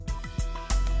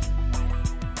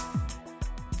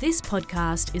This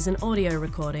podcast is an audio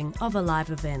recording of a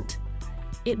live event.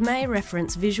 It may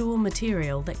reference visual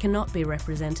material that cannot be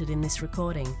represented in this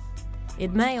recording.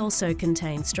 It may also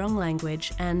contain strong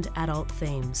language and adult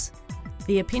themes.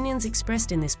 The opinions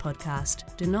expressed in this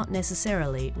podcast do not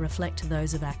necessarily reflect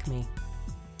those of ACME.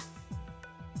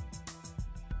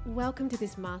 Welcome to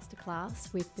this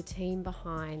masterclass with the team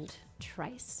behind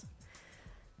Trace.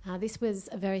 This was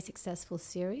a very successful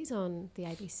series on the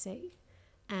ABC,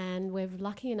 and we're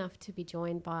lucky enough to be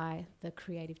joined by the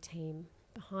creative team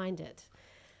behind it.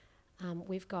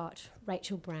 We've got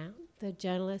Rachel Brown, the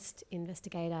journalist,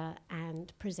 investigator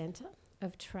and presenter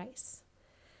of Trace.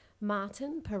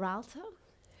 Martin Peralta,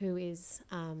 who is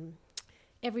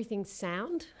everything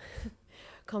sound,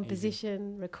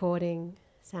 composition, recording,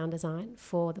 sound design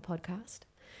for the podcast.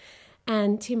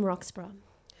 And Tim Roxburgh,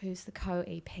 who's the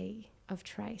co-EP of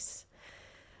Trace.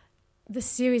 The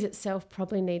series itself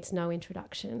probably needs no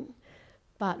introduction,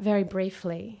 but very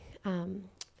briefly,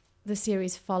 the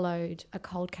series followed a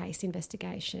cold case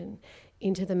investigation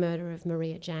into the murder of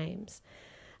Maria James,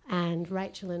 and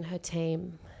Rachel and her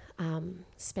team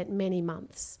spent many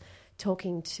months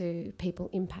talking to people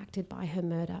impacted by her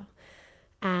murder.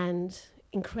 And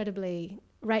incredibly,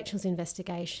 Rachel's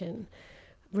investigation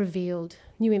revealed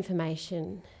new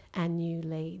information and new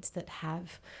leads that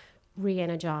have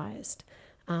re-energised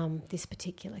this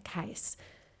particular case.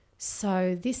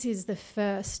 So this is the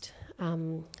first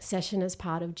session as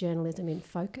part of Journalism in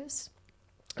Focus,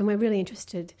 and we're really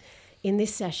interested in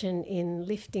this session in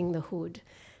lifting the hood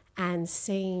and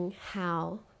seeing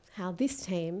how this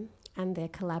team and their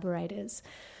collaborators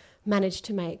managed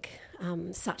to make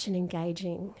such an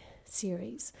engaging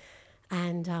series,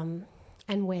 and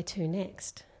where to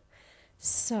next.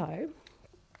 So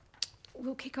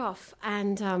we'll kick off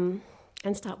and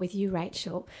start with you,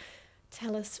 Rachel.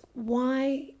 Tell us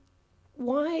why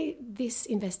this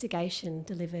investigation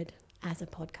delivered as a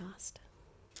podcast.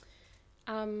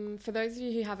 For those of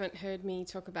you who haven't heard me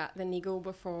talk about the niggle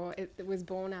before, it was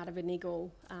born out of a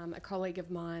niggle. A colleague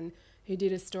of mine who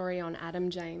did a story on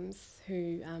Adam James,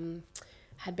 who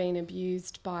had been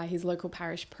abused by his local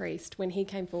parish priest. When he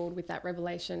came forward with that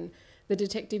revelation, the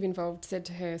detective involved said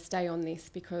to her, "Stay on this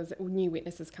because new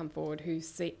witnesses come forward who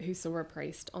saw a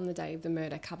priest on the day of the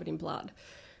murder covered in blood."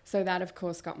 So that, of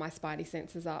course, got my spidey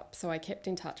senses up. So I kept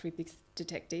in touch with this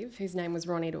detective, whose name was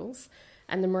Ron Iddles,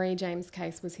 and the Maria James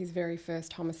case was his very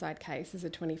first homicide case as a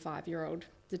 25-year-old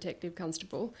detective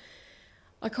constable.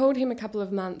 I called him a couple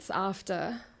of months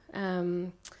after,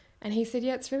 and he said,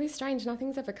 "Yeah, it's really strange.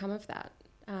 Nothing's ever come of that."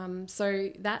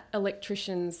 So that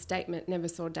electrician's statement never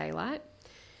saw daylight.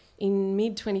 In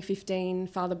mid-2015,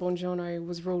 Father Bongiorno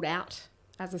was ruled out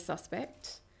as a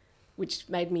suspect, which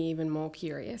made me even more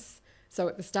curious. So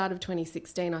at the start of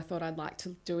 2016, I thought I'd like to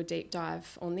do a deep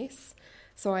dive on this.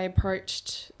 So I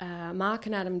approached Mark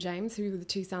and Adam James, who were the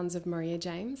two sons of Maria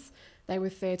James. They were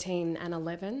 13 and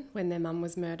 11 when their mum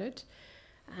was murdered.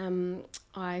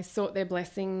 I sought their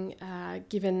blessing,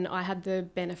 given I had the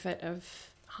benefit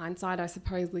of hindsight, I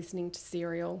suppose, listening to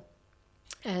Serial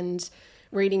and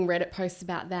reading Reddit posts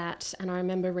about that. And I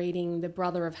remember reading the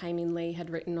brother of Hae-Min Lee had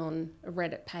written on a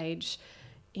Reddit page,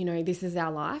 "This is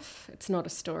our life, it's not a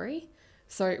story."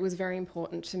 So it was very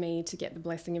important to me to get the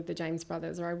blessing of the James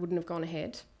brothers, or I wouldn't have gone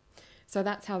ahead. So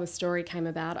that's how the story came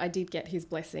about. I did get his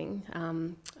blessing.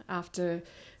 After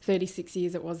 36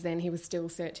 years it was then, he was still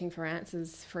searching for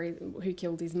answers for who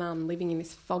killed his mum, living in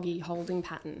this foggy holding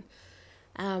pattern.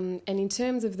 And in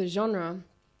terms of the genre,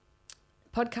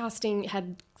 podcasting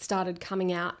had started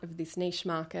coming out of this niche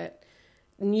market.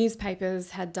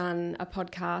 Newspapers had done a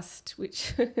podcast,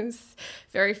 which was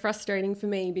very frustrating for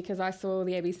me because I saw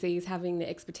the ABCs having the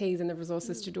expertise and the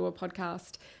resources to do a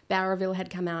podcast. Bowraville had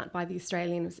come out by The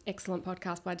Australian, it was an excellent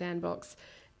podcast by Dan Box.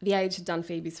 The Age had done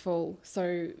Phoebe's Fall,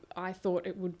 so I thought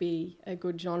it would be a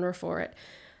good genre for it.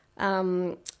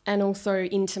 And also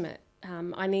intimate.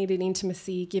 I needed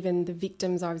intimacy given the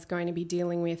victims I was going to be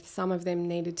dealing with. Some of them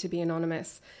needed to be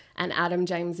anonymous, and Adam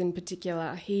James in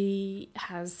particular, he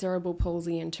has cerebral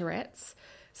palsy and Tourette's.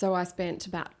 So I spent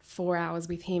about 4 hours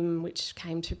with him, which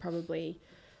came to probably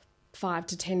 5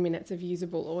 to 10 minutes of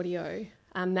usable audio.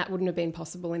 That wouldn't have been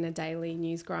possible in a daily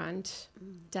news grind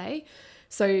day.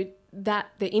 So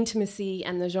that the intimacy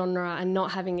and the genre and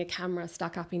not having a camera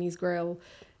stuck up in his grill,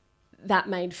 that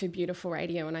made for beautiful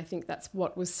radio, and I think that's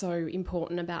what was so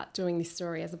important about doing this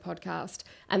story as a podcast.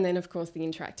 And then, of course, the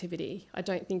interactivity. I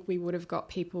don't think we would have got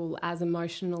people as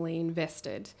emotionally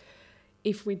invested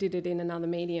if we did it in another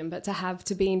medium, but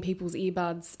to be in people's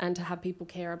earbuds and to have people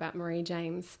care about Maria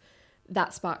James,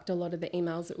 that sparked a lot of the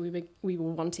emails that we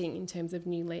were wanting in terms of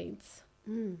new leads.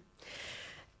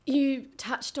 You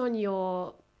touched on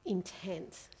your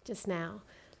intent just now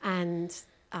and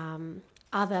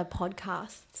other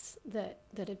podcasts that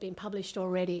have been published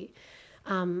already.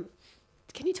 Can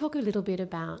you talk a little bit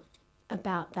about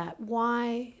that?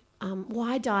 Why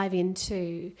dive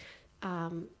into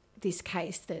this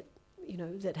case that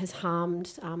that has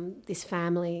harmed this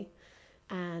family,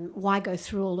 and why go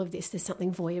through all of this? There's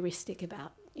something voyeuristic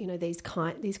about these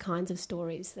kinds of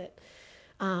stories that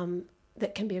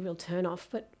can be a real turn off.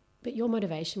 But your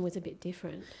motivation was a bit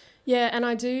different. Yeah, and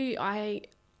I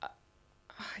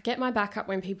get my back up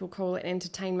when people call it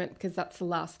entertainment, because that's the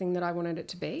last thing that I wanted it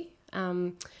to be.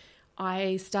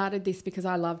 I started this because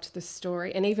I loved the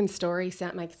story, and even story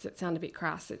makes it sound a bit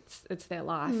crass. It's their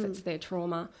life, it's their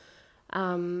trauma.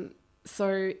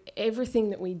 So everything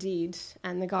that we did,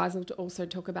 and the guys will also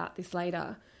talk about this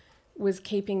later, was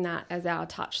keeping that as our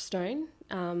touchstone.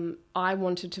 I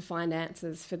wanted to find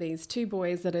answers for these two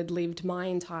boys that had lived my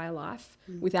entire life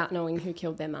without knowing who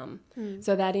killed their mum.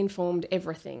 So that informed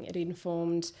everything. It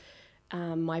informed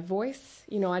my voice.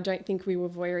 I don't think we were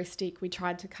voyeuristic. We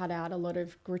tried to cut out a lot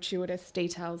of gratuitous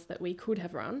details that we could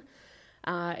have run.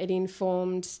 It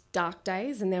informed dark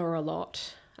days, and there were a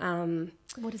lot.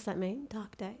 What does that mean,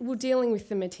 dark days? Well, dealing with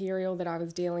the material that I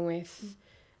was dealing with,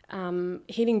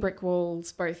 hitting brick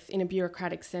walls, both in a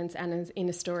bureaucratic sense and in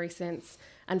a story sense.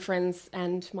 And friends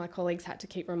and my colleagues had to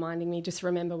keep reminding me, just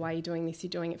remember why you're doing this, you're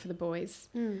doing it for the boys.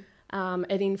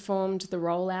 It informed the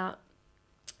rollout.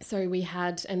 So we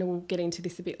had, and we'll get into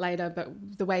this a bit later,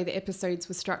 but the way the episodes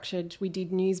were structured, we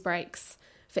did news breaks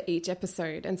for each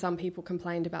episode, and some people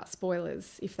complained about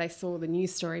spoilers if they saw the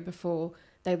news story before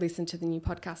they listened to the new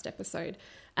podcast episode.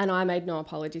 And I made no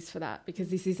apologies for that, because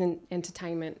this isn't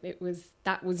entertainment.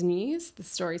 That was news, the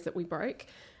stories that we broke,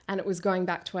 and it was going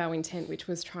back to our intent, which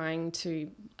was trying to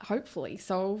hopefully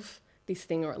solve this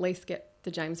thing, or at least get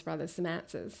the James brothers some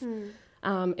answers.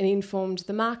 It informed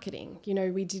the marketing.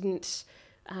 We didn't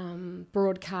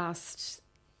broadcast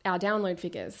our download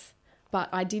figures, but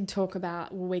I did talk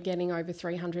about, we're getting over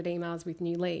 300 emails with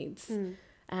new leads.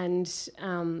 And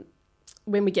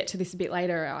when we get to this a bit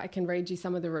later, I can read you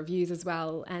some of the reviews as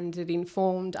well, and it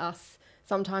informed us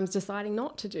sometimes deciding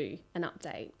not to do an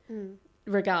update,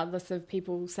 regardless of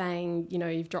people saying,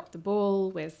 you've dropped the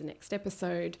ball, where's the next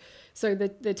episode? So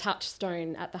the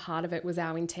touchstone at the heart of it was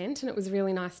our intent, and it was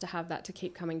really nice to have that, to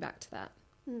keep coming back to that.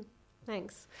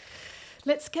 Thanks.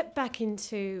 Let's get back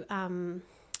into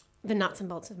the nuts and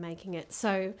bolts of making it.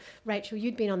 So, Rachel,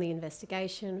 you'd been on the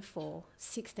investigation for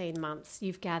 16 months.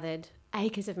 You've gathered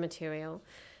acres of material,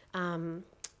 and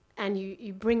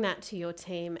you bring that to your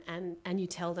team, and you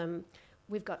tell them,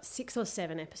 we've got 6 or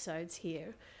 7 episodes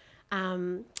here.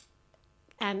 And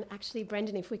actually,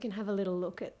 Brendan, if we can have a little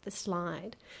look at the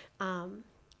slide,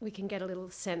 we can get a little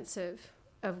sense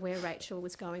of where Rachel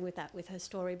was going with that, with her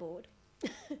storyboard.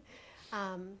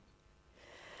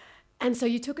 And so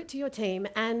you took it to your team,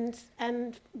 and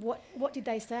what did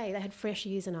they say? They had fresh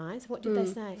ears and eyes. What did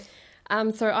they say?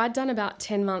 So I'd done about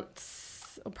 10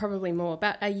 months, or probably more,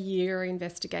 about a year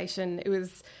investigation. It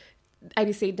was,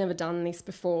 ABC had never done this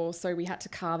before, so we had to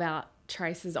carve out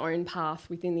Trace's own path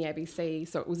within the ABC,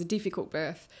 so it was a difficult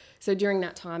birth. So during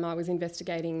that time, I was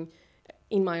investigating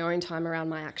in my own time around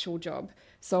my actual job.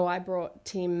 So I brought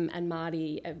Tim and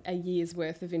Marty a year's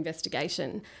worth of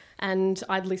investigation, and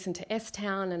I'd listened to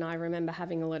S-Town, and I remember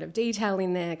having a lot of detail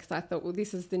in there, because I thought, well,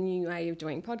 this is the new way of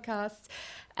doing podcasts.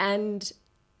 And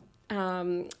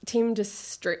Tim just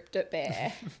stripped it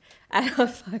bare. And I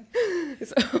was like,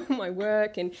 it's all my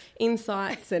work and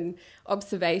insights and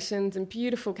observations and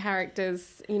beautiful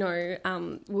characters.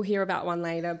 We'll hear about one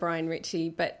later, Brian Ritchie.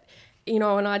 But,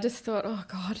 and I just thought, oh,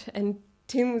 God. And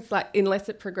Tim was like, unless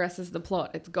it progresses the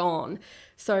plot, it's gone.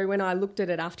 So when I looked at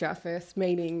it after our first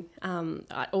meeting,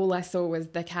 all I saw was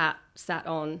the cat sat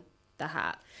on the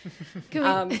hat. Can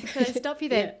I stop you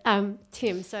there? Yeah.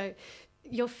 Tim, so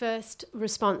your first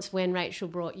response when Rachel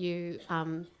brought you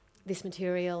this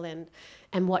material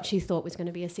and what she thought was going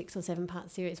to be a 6 or 7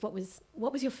 part series, what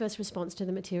was your first response to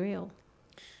the material?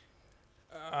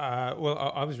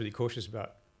 Well, I was really cautious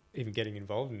about even getting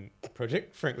involved in the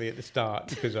project, frankly, at the start,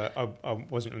 because I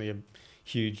wasn't really a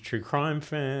huge true crime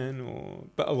fan,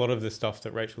 but a lot of the stuff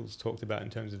that Rachel's talked about in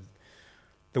terms of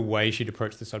the way she'd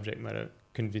approached the subject matter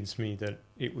convinced me that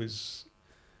it was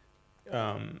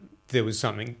there was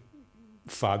something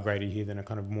far greater here than a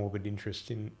kind of morbid interest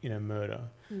in a murder.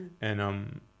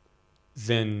 And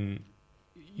then,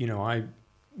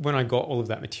 when I got all of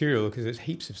that material, because there's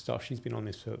heaps of stuff, she's been on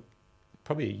this for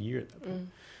probably a year at that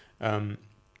point,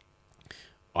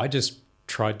 I just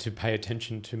tried to pay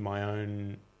attention to my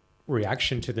own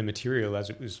reaction to the material as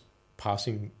it was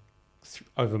passing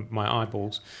over my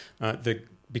eyeballs.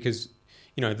 Because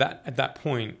that at that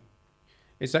point,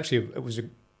 it was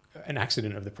an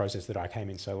accident of the process that I came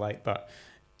in so late, but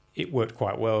it worked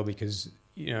quite well because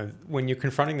when you're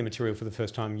confronting the material for the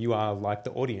first time, you are like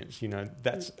the audience.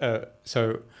 That's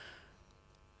so.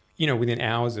 Within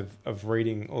hours of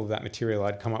reading all of that material,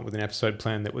 I'd come up with an episode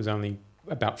plan that was only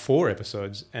about 4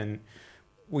 episodes, and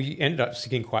we ended up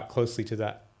sticking quite closely to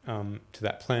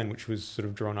that plan, which was sort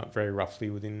of drawn up very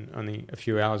roughly within only a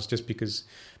few hours, just because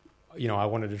I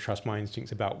wanted to trust my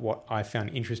instincts about what I found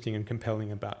interesting and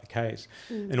compelling about the case.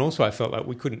 And also I felt like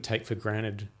we couldn't take for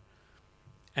granted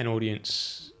an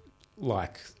audience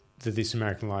like the This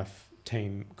American Life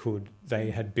team could. They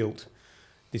had built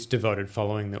this devoted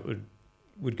following that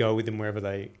would go with them wherever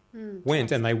they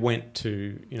went, and they went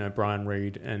to Brian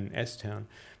Reed and S-Town.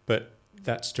 But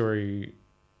that story,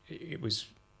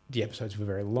 the episodes were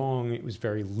very long, it was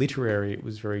very literary, it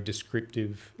was very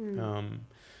descriptive.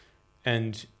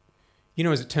 And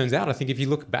as it turns out, I think if you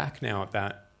look back now at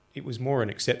that, it was more an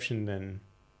exception than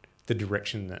the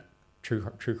direction that true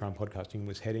crime podcasting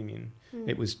was heading in.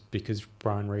 It was because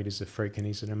Brian Reed is a freak and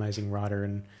he's an amazing writer,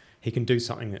 and he can do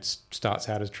something that starts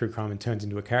out as true crime and turns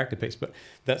into a character piece. But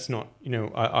that's not,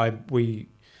 we,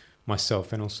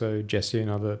 myself and also Jesse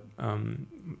and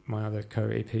my other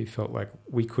co-EP felt like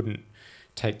we couldn't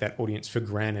take that audience for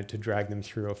granted to drag them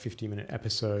through a 50-minute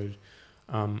episode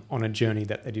on a journey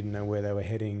that they didn't know where they were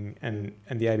heading, and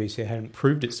the ABC hadn't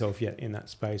proved itself yet in that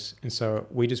space. And so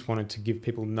we just wanted to give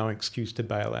people no excuse to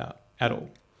bail out at all,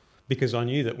 because I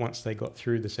knew that once they got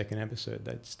through the second episode,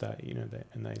 they'd stay,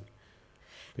 and they'd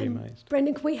be amazed.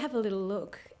 Brendan, can we have a little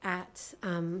look at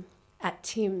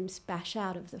Tim's bash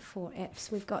out of the 4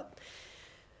 Fs? We've got,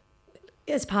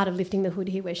 as part of Lifting the Hood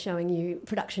here, we're showing you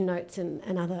production notes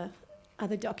and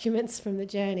other documents from the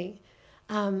journey.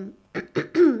 And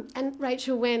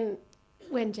Rachel,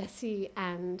 when Jesse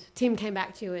and Tim came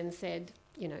back to you and said,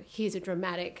 here's a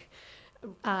dramatic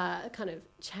kind of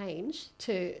change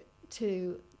to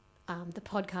the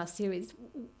podcast series,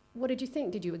 what did you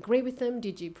think? Did you agree with them?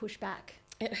 Did you push back?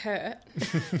 It hurt.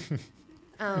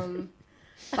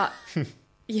 But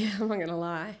yeah, I'm not going to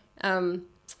lie.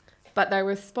 But they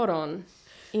were spot on.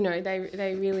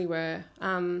 They really were.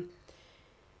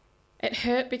 It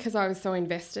hurt because I was so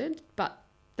invested, but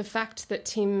the fact that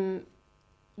Tim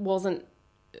wasn't,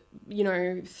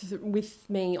 with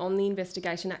me on the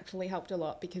investigation actually helped a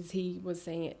lot, because he was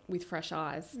seeing it with fresh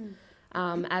eyes,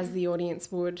 as the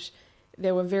audience would.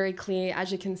 There were very clear,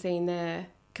 as you can see in there,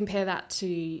 compare that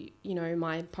to,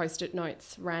 my post-it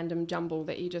notes, random jumble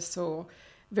that you just saw,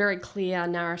 very clear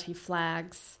narrative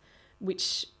flags,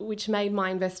 which made my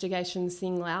investigation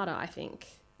sing louder, I think.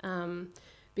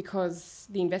 Because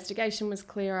the investigation was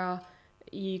clearer.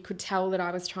 You could tell that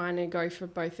I was trying to go for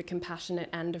both a compassionate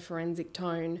and a forensic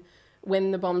tone.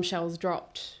 When the bombshells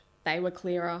dropped, they were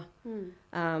clearer.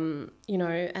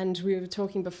 And we were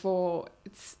talking before,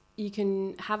 you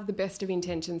can have the best of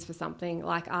intentions for something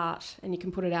like art, and you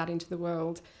can put it out into the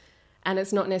world, and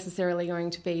it's not necessarily going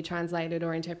to be translated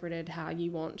or interpreted how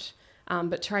you want.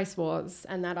 But Trace was,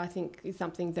 and that I think is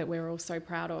something that we're all so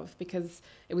proud of, because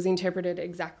it was interpreted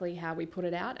exactly how we put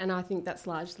it out. And I think that's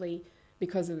largely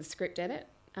because of the script edit,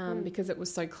 because it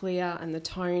was so clear, and the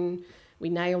tone, we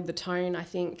nailed the tone, I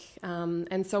think.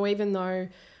 And so even though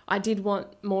I did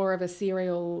want more of a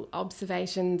serial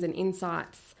observations and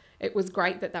insights, it was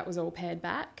great that was all pared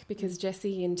back, because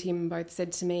Jesse and Tim both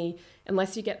said to me,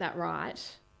 unless you get that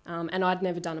right, and I'd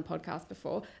never done a podcast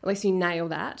before, unless you nail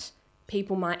that,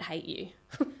 people might hate you.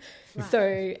 Right.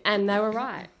 So, and they were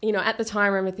right. At the time I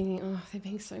remember thinking, oh, they're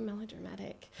being so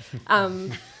melodramatic.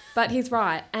 But he's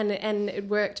right. And it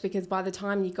worked, because by the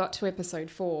time you got to episode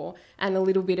 4 and a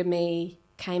little bit of me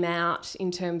came out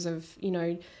in terms of,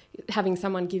 having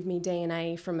someone give me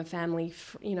DNA from a family,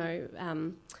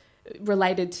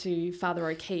 related to Father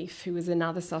O'Keefe, who was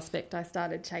another suspect I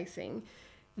started chasing,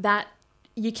 that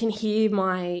you can hear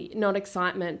my, not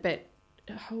excitement, but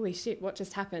holy shit, what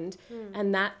just happened?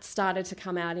 And that started to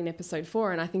come out in episode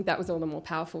 4, and I think that was all the more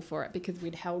powerful for it, because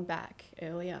we'd held back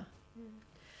earlier.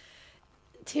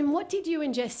 Tim, what did you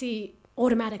and Jesse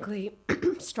automatically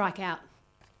strike out?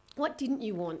 What didn't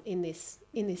you want in this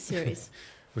series?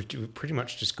 We pretty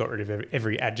much just got rid of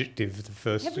every adjective the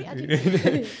first. Every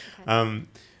adjective. Okay.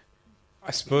 I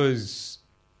suppose,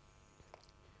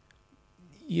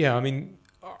 yeah, I mean,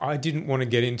 I didn't want to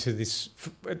get into this.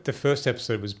 The first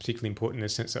episode was particularly important in the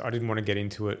sense that I didn't want to get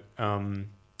into it on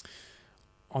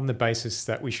the basis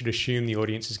that we should assume the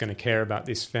audience is going to care about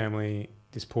this family,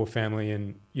 this poor family,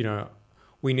 and,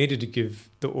 we needed to give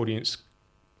the audience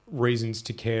reasons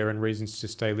to care and reasons to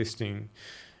stay listening.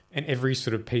 and every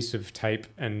sort of piece of tape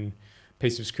and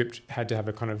piece of script had to have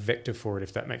a kind of vector for it,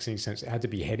 if that makes any sense. It had to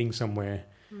be heading somewhere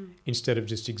instead of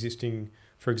just existing,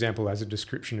 for example, as a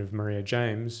description of Maria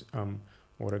James,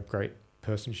 what a great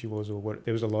person she was, or what.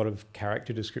 There was a lot of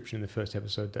character description in the first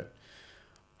episode that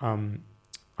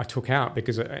I took out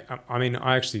because I mean,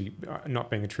 I actually, not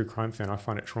being a true crime fan, I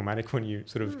find it traumatic when you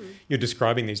sort of you're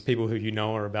describing these people who you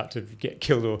know are about to get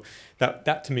killed, or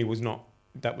that to me was not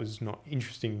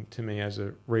interesting to me as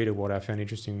a reader. What I found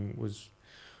interesting was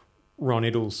Ron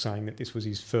Iddles saying that this was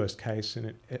his first case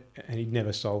and he'd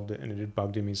never solved it, and it had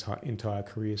bugged him his entire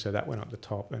career, so that went up the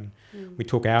top. And we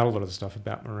took out a lot of the stuff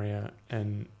about Maria,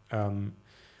 and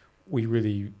we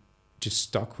really just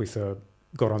stuck with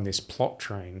got on this plot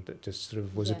train that just sort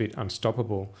of was a bit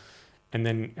unstoppable. And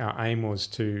then our aim was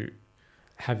to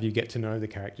have you get to know the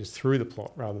characters through the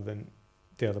plot rather than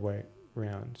the other way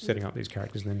around, setting up these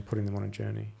characters and then putting them on a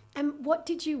journey. And what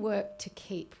did you work to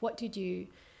keep? What did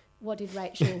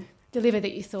Rachel deliver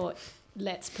that you thought,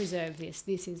 let's preserve this?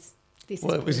 This is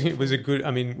it was a good.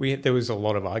 I mean, there was a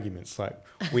lot of arguments. Like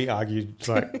we argued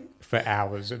like for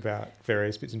hours about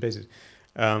various bits and pieces.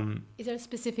 Is there a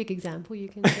specific example you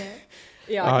can share?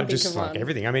 Yeah, I can just think of like one.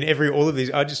 everything. I mean, all of these.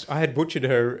 I had butchered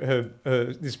her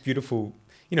this beautiful.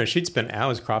 You know, she'd spent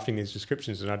hours crafting these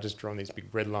descriptions, and I'd just drawn these big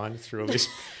red lines through all this.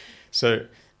 So,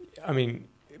 I mean,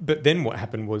 but then what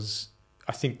happened was,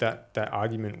 I think that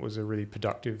argument was a really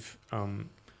productive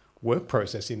work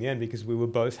process in the end, because we were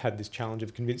both had this challenge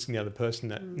of convincing the other person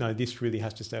that no, this really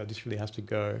has to stay, or this really has to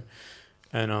go.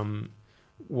 And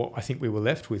what I think we were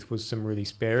left with was some really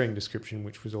sparing description,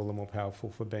 which was all the more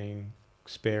powerful for being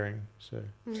sparing. So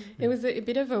it was a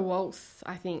bit of a waltz,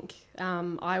 I think.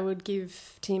 I would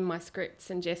give Tim my scripts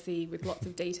and Jessie with lots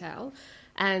of detail,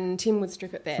 and Tim would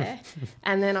strip it bare,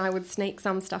 and then I would sneak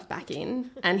some stuff back in,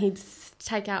 and he'd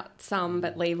take out some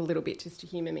but leave a little bit just to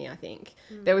humour me, I think.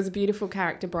 There was a beautiful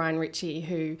character, Brian Ritchie,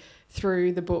 who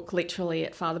threw the book literally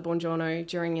at Father Buongiorno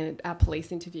during a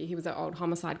police interview. He was an old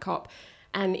homicide cop,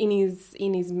 and in his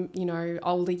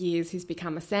older years, he's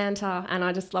become a Santa, and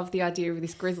I just love the idea of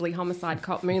this grisly homicide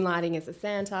cop moonlighting as a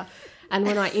Santa. And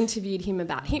when I interviewed him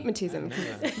about hypnotism,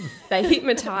 because they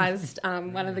hypnotised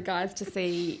one of the guys to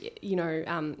see,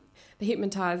 they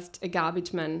hypnotised a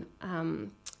garbage man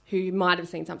who might have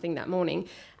seen something that morning.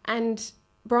 And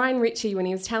Brian Ritchie, when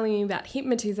he was telling me about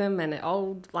hypnotism and an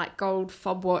old gold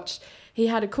fob watch, he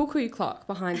had a cuckoo clock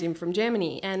behind him from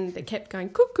Germany, and it kept going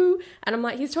cuckoo. And I'm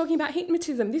like, he's talking about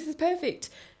hypnotism. This is perfect.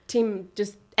 Tim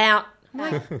just out. I'm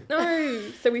like, no.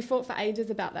 So we fought for ages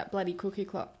about that bloody cuckoo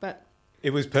clock, but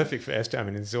it was perfect for Esther. I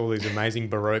mean, there's all these amazing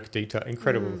Baroque detail,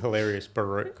 incredible, hilarious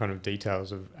Baroque kind of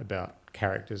details about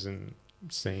characters and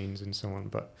scenes and so on.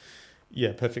 But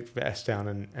yeah, perfect for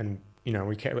S-Town. And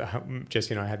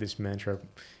Jessie and I had this mantra,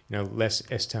 less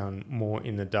S-Town, more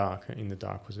in the dark. In the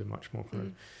Dark was a much more kind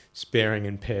of sparing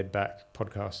and pared back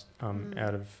podcast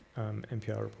out of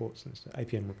NPR reports and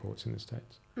APN reports in the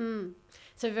States.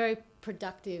 So very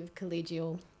productive,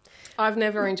 collegial. I've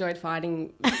never enjoyed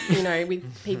fighting,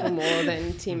 with people more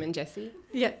than Tim and Jessie.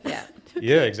 Yeah.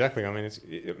 Yeah, exactly. I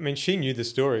mean, she knew the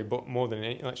story, but more than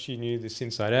any, she knew this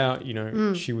inside out.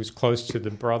 She was close to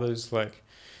the brothers.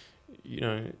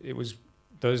 It was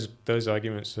those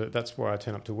arguments. That's why I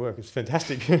turn up to work. It's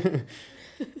fantastic. Do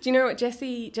you know what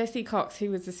Jesse Cox, who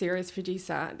was the series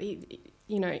producer,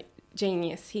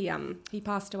 genius. He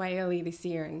passed away earlier this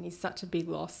year, and he's such a big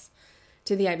loss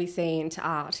to the ABC and to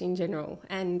art in general.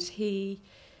 And he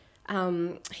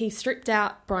stripped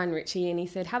out Brian Ritchie and he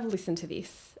said, have a listen to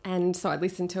this. And so I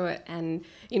listened to it, and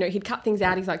he'd cut things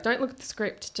out. He's like, don't look at the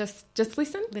script, just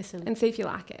listen and see if you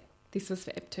like it. This was for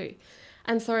Ep 2.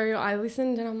 And so I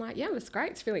listened, and I'm like, yeah, that's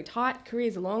great. It's really tight.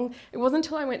 Careers are long. It wasn't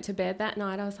until I went to bed that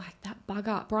night I was like, that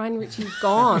bugger, Brian Ritchie's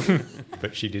gone.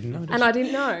 But she didn't notice. And I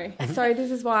didn't know. So this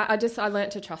is why I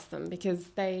learnt to trust them, because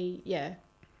they,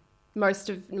 most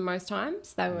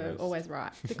times they were always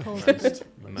right. Most of the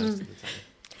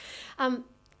time.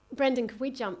 Brendan, could we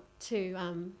jump to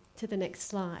the next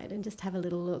slide and just have a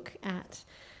little look at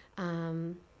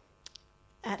how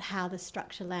the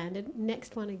structure landed?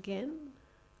 Next one again.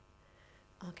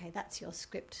 Okay, that's your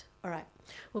script. All right,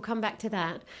 we'll come back to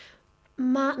that.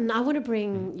 Martin, I want to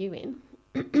bring you in.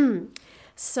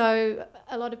 So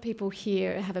a lot of people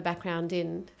here have a background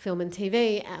in film and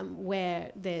TV,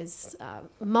 where there's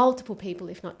multiple people,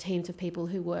 if not teams of people,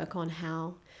 who work on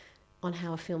how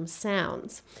a film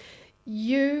sounds.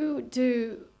 You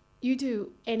do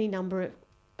any number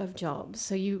of jobs.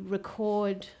 So you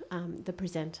record the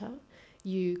presenter,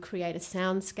 you create a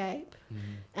soundscape,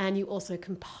 and you also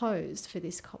composed for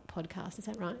this podcast. Is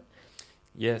that right?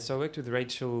 Yeah, so I worked with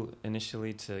Rachel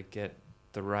initially to get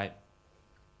the right,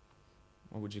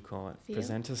 what would you call it, Feel?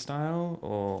 presenter style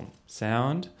or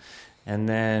sound. And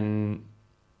then,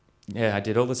 I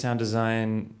did all the sound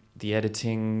design, the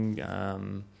editing,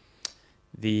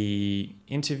 the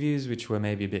interviews, which were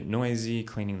maybe a bit noisy,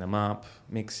 cleaning them up,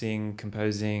 mixing,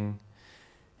 composing,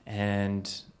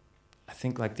 and I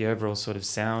think like the overall sort of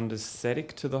sound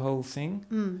aesthetic to the whole thing.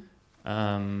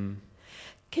 Can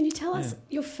you tell us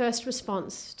your first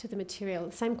response to the material?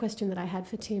 The same question that I had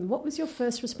for Tim. What was your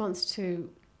first response to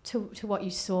what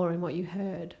you saw and what you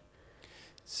heard?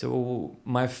 So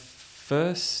my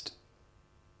first...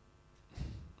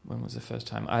 When was the first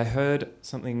time? I heard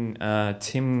something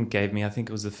Tim gave me. I think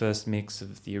it was the first mix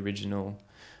of the original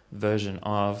version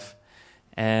of,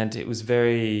 and it was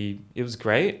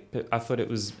great, but I thought it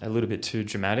was a little bit too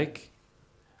dramatic.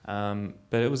 But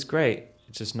it was great.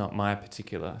 It's just not my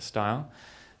particular style.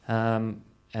 And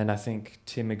I think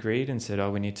Tim agreed and said,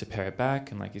 we need to pare it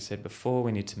back. And like you said before,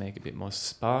 we need to make it a bit more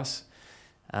sparse.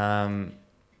 And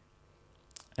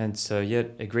so,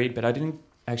 agreed. But I didn't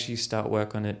actually start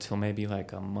work on it till maybe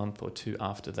like a month or two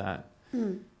after that.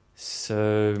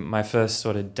 So my first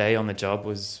sort of day on the job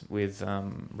was with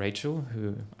Rachel,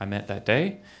 who I met that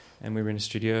day, and we were in a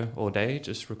studio all day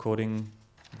just recording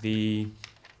the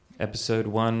episode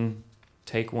 1,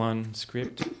 take 1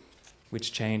 script,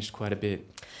 which changed quite a bit.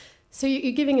 So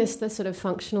you're giving us the sort of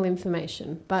functional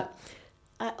information, but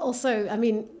also, I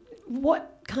mean,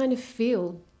 what kind of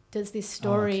feel does this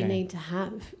story need to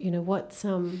have? You know, what's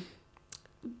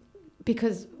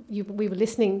because we were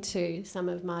listening to some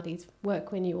of Marty's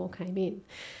work when you all came in,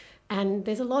 and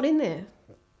there's a lot in there.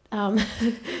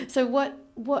 So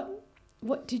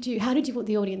how did you want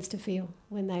the audience to feel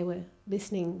when they were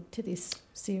listening to this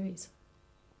series?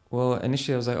 Well,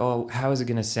 initially I was like, how is it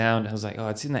going to sound? I was like,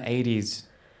 it's in the 80s,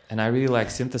 and I really like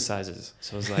synthesizers.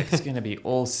 So I was like, it's going to be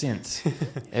all synths.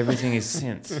 Everything is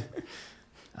synths.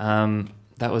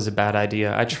 That was a bad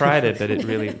idea. I tried it, but it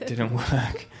really didn't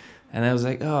work. And I was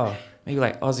like, maybe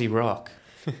like Aussie rock,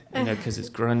 because it's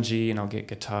grungy and I'll get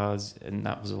guitars, and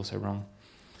that was also wrong.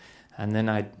 And then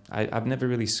I've never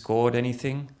really scored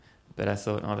anything, but I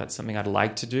thought, that's something I'd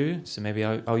like to do. So maybe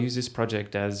I'll use this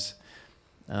project as,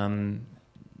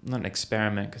 not an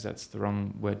experiment because that's the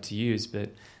wrong word to use, but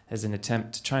as an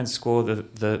attempt to try and score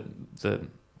the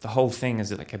whole thing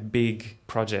as like a big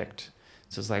project.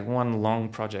 So it's like one long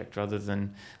project rather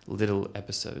than little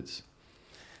episodes.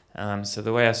 So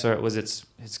the way I saw it was it's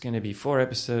going to be 4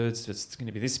 episodes, it's going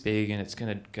to be this big, and it's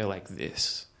going to go like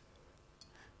this.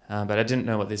 But I didn't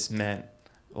know what this meant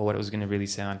or what it was going to really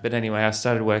sound. But anyway, I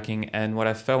started working, and what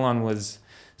I fell on was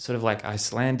sort of like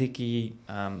Icelandic-y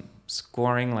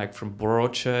scoring, like from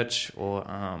Broadchurch or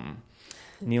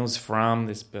Niels Fram,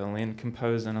 this Berlin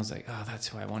composer, and I was like, that's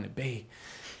who I want to be.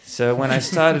 So when I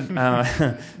started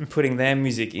putting their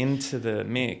music into the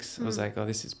mix, I was like,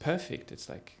 this is perfect. It's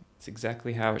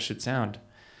exactly how it should sound.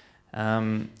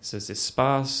 So it's this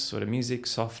sparse sort of music,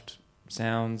 soft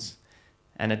sounds,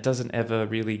 and it doesn't ever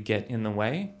really get in the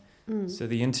way. So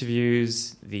the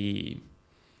interviews, because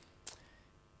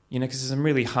there's some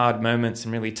really hard moments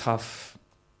and really tough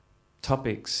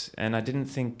topics, and I didn't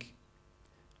think,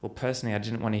 personally, I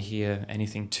didn't want to hear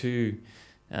anything too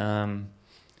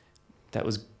that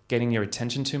was getting your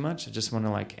attention too much. I just want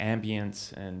to like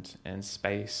ambience and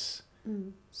space.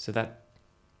 So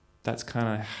that's kind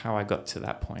of how I got to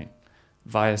that point,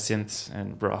 via synths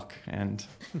and rock, and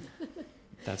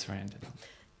that's where I ended up.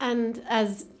 And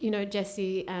as you know,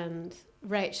 Jesse and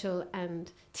Rachel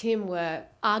and Tim were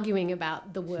arguing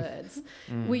about the words.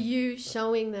 Were you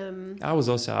showing them? I was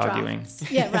also arguing.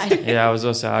 Yeah, right. I was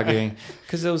also arguing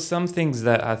because there was some things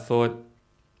that I thought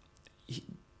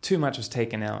too much was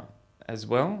taken out as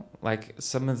well. Like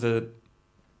some of the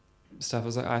stuff I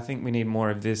was like, I think we need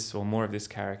more of this or more of this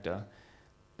character.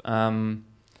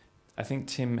 I think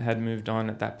Tim had moved on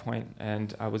at that point,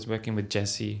 and I was working with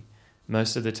Jesse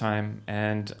most of the time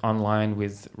and online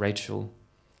with Rachel.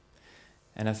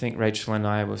 And I think Rachel and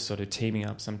I were sort of teaming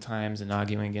up sometimes and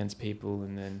arguing against people,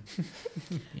 and then,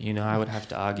 I would have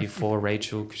to argue for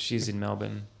Rachel because she's in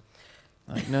Melbourne.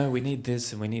 Like, no, we need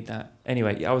this and we need that.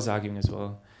 Anyway, I was arguing as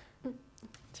well.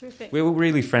 Terrific. We were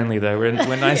really friendly though. We're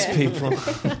nice people.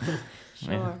 Sure.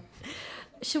 Yeah.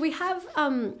 Should we have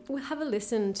we'll have a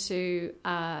listen to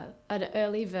an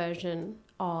early version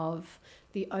of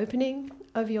the opening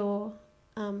of your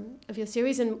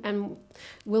series, and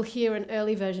we'll hear an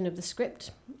early version of the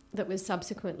script that was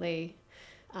subsequently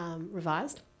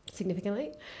revised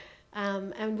significantly,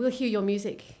 and we'll hear your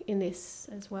music in this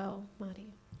as well,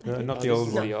 Marty. Not the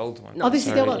old one. The old one. No, this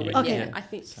is the old one. Okay. Yeah, I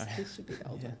think this should be the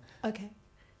old one. Okay.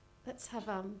 Let's have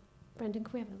Brendan.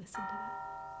 Can we have a listen to that?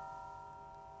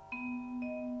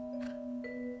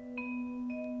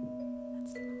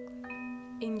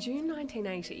 In June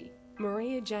 1980,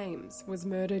 Maria James was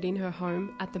murdered in her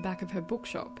home at the back of her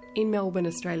bookshop in Melbourne,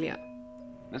 Australia.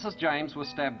 Mrs. James was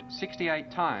stabbed 68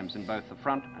 times in both the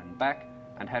front and back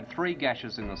and had 3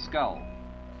 gashes in the skull.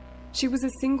 She was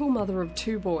a single mother of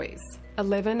 2 boys,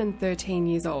 11 and 13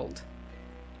 years old.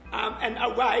 And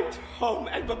arrived home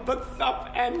at the bookshop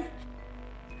and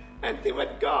they were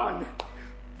gone.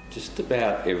 Just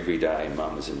about every day,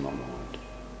 Mum is in my mind.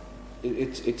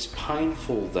 It's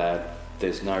painful that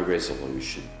there's no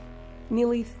resolution.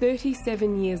 Nearly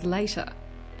 37 years later,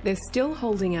 they're still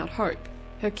holding out hope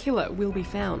her killer will be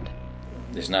found.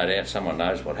 There's no doubt someone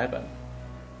knows what happened.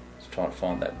 Let's try and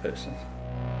find that person.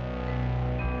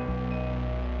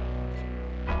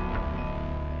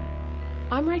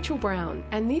 I'm Rachel Brown,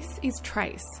 and this is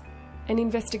Trace, an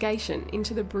investigation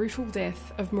into the brutal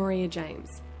death of Maria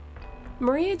James.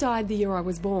 Maria died the year I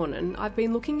was born, and I've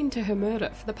been looking into her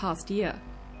murder for the past year.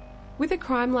 With a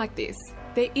crime like this,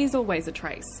 there is always a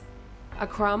trace. A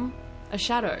crumb, a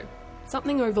shadow,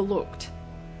 something overlooked.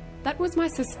 That was my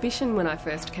suspicion when I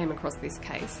first came across this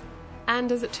case,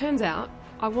 and as it turns out,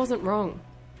 I wasn't wrong.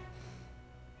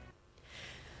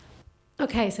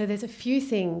 Okay, so there's a few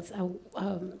things I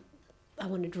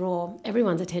want to draw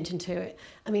everyone's attention to.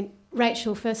 I mean,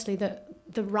 Rachel, firstly,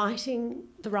 the writing.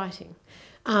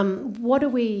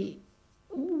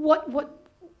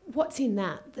 What's in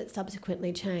that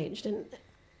subsequently changed?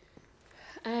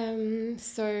 And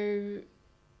so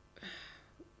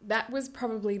that was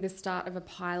probably the start of a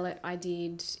pilot I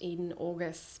did in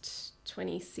August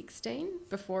 2016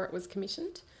 before it was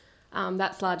commissioned.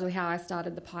 That's largely how I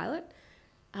started the pilot.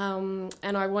 And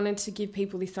I wanted to give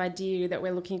people this idea that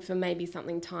we're looking for maybe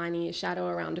something tiny, a shadow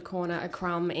around a corner, a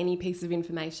crumb, any piece of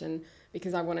information,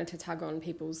 because I wanted to tug on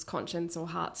people's conscience or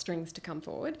heartstrings to come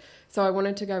forward. So I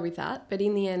wanted to go with that. But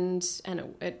in the end,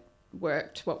 and it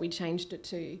worked, what we changed it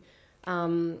to,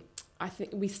 I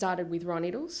think we started with Ron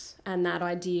Iddles and that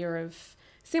idea of,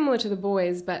 similar to the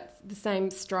boys, but the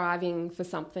same striving for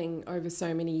something over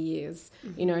so many years.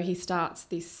 Mm-hmm. You know, he starts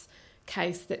this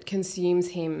case that consumes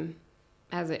him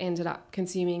as it ended up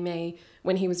consuming me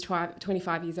when he was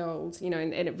 25 years old, you know,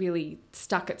 and it really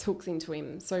stuck its hooks into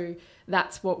him. So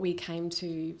that's what we came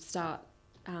to start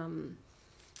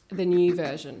the new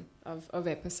version of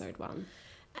episode 1.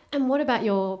 And what about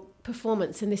your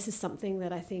performance? And this is something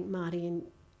that I think Marty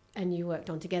and you worked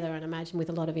on together, and I imagine with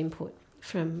a lot of input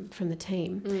from the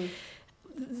team. Mm.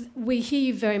 We hear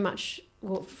you very much,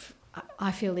 well,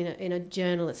 I feel in a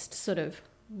journalist sort of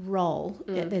role.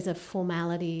 There's a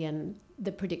formality and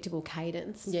the predictable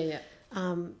cadence. Yeah.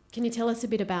 Can you tell us a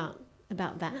bit about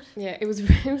that? Yeah, it was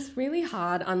really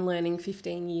hard unlearning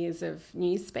 15 years of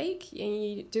newspeak.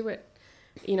 You do it,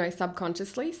 you know,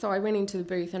 subconsciously. So I went into the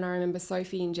booth and I remember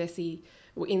Sophie and Jessie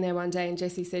were in there one day and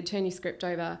Jessie said, "Turn your script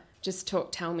over, just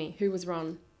tell me, who was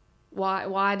Ron?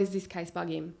 Why does this case bug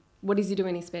him? What does he do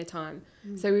in his spare time?"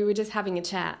 So we were just having a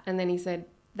chat and then he said,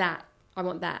 I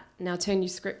want that. Now turn your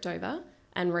script over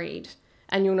and read.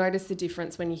 And you'll notice the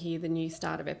difference when you hear the new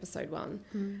start of episode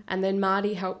 1. And then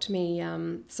Marty helped me.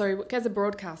 So as a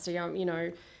broadcaster, you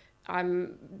know,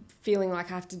 I'm feeling like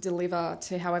I have to deliver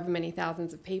to however many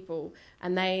thousands of people.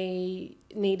 And they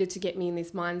needed to get me in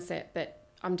this mindset that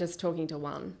I'm just talking to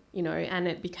one, you know, and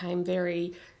it became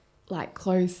very like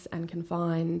close and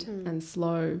confined and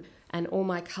slow. And all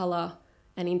my colour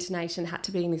and intonation had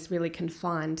to be in this really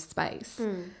confined space.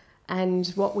 And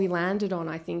what we landed on,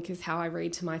 I think, is how I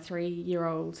read to my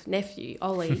 3-year-old nephew,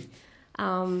 Ollie,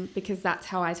 because that's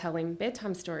how I tell him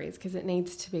bedtime stories, because it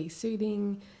needs to be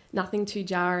soothing, nothing too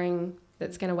jarring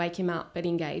that's going to wake him up, but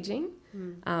engaging.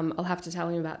 I'll have to tell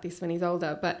him about this when he's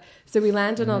older. But so we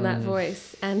landed on that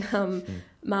voice, and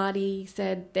Marty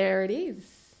said, "There it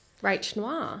is, Rach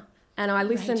Noir." And I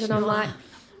listened and I'm like,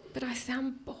 but I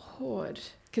sound bored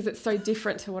because it's so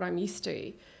different to what I'm used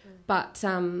to. But...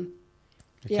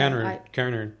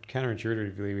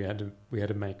 counterintuitively, we had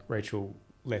to make Rachel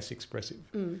less expressive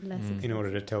in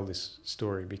order to tell this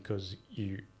story, because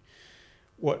I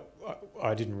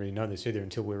didn't really know this either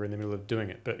until we were in the middle of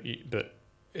doing it, but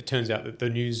it turns out that the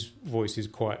news voice is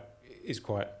quite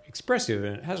expressive,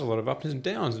 and it has a lot of ups and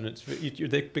downs, and you're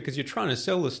there because you're trying to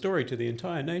sell the story to the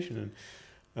entire nation.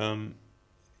 And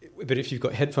but if you've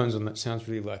got headphones on, that sounds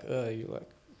really like you're like,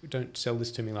 don't sell this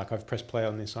to me like I've pressed play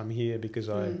on this. I'm here because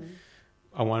I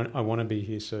want to be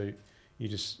here. So you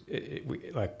just we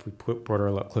brought her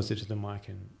a lot closer to the mic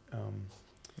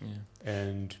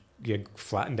and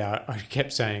flattened out. I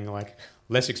kept saying like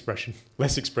less expression,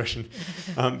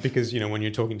 because you know when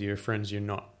you're talking to your friends, you're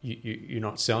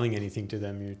not selling anything to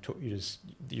them.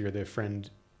 You're their friend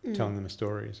telling them a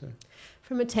story. So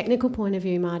from a technical point of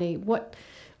view, Marty, what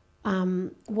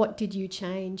What did you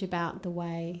change about the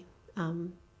way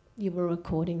you were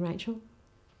recording, Rachel?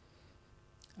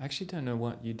 I actually don't know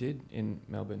what you did in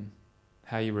Melbourne,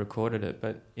 how you recorded it,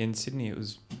 but in Sydney it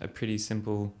was a pretty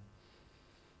simple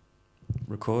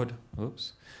record.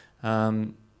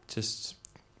 Just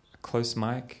a close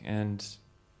mic and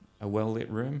a well-lit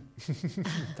room.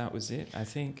 That was it, I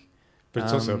think. But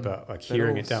it's also about like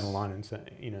hearing it down the line and saying,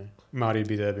 you know, Marty would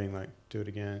be there being like, do it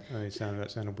again. Oh,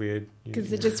 that sounded weird. Because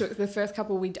the first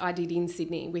couple I did in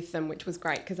Sydney with them, which was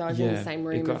great because I was in the same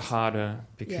room. It got harder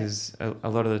because a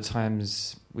lot of the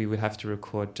times we would have to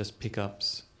record just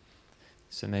pickups.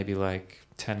 So maybe like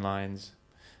 10 lines.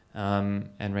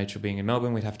 And Rachel being in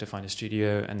Melbourne, we'd have to find a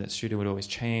studio, and that studio would always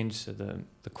change. So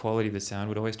the quality of the sound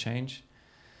would always change.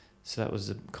 So that was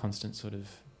a constant sort of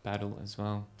battle as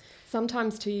well.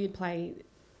 Sometimes too, you'd play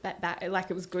that back,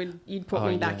 like it was good. You'd put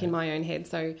me back in my own head.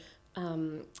 So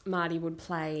Marty would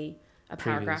play a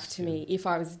paragraph to me if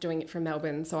I was doing it from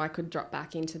Melbourne, so I could drop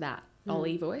back into that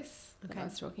Ollie voice that I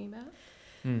was talking about.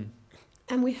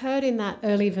 And we heard in that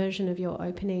early version of your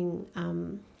opening,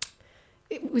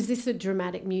 was this a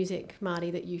dramatic music,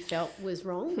 Marty, that you felt was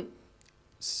wrong?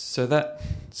 So that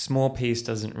small piece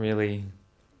doesn't really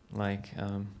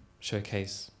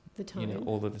showcase the tone, you know,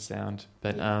 all of the sound,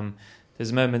 but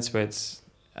there's moments where it's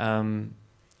a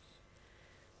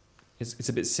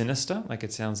bit sinister, like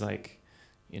it sounds like,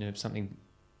 you know, something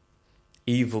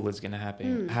evil is going to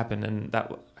happen, and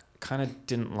that I kind of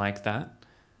didn't like that.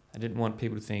 I didn't want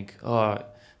people to think, oh,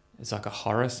 it's like a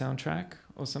horror soundtrack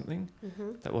or something.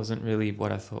 That wasn't really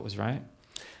what I thought was right.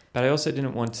 But I also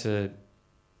didn't want to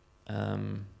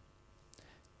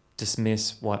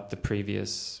dismiss what the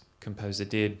previous composer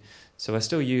did. So I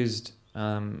still used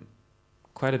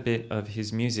quite a bit of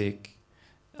his music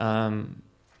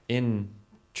in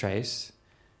Trace,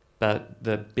 but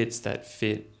the bits that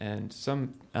fit and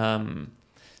some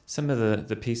of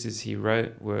the pieces he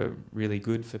wrote were really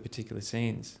good for particular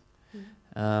scenes.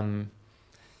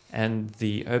 And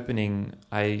the opening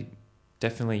I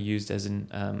definitely used as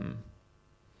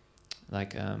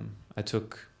I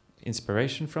took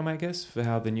inspiration from, I guess, for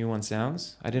how the new one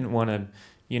sounds. I didn't want to,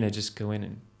 you know, just go in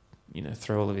and, you know,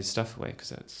 throw all of his stuff away, because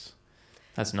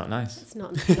that's not nice. It's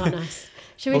not nice.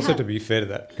 Also, to be fair to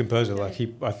that composer, I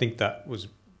think that was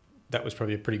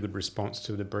probably a pretty good response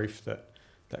to the brief that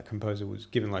composer was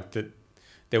given. Like that,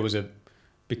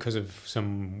 because of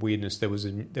some weirdness, there was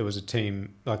a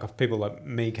team, like of people like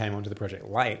me came onto the project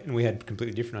late, and we had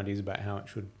completely different ideas about how it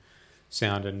should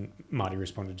sound, and Marty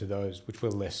responded to those, which were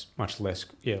much less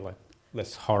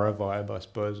horror vibe, I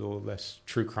suppose, or less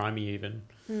true crimey even.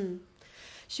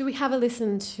 Should we have a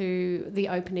listen to the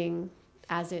opening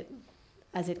as it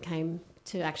came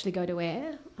to actually go to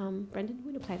air? Brendan,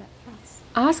 you want to play that for us?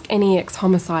 Ask any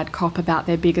ex-homicide cop about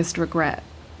their biggest regret,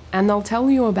 and they'll tell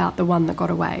you about the one that got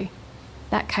away.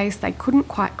 That case they couldn't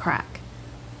quite crack.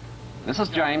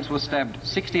 Mrs. James was stabbed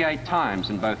 68 times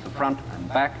in both the front and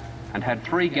back and had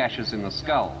 3 gashes in the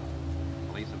skull.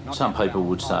 Some people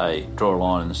would say, draw a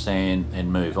line in the sand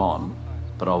and move on,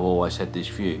 but I've always had this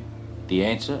view. The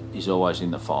answer is always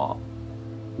in the file.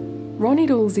 Ron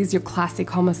Iddles is your classic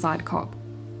homicide cop.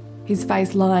 His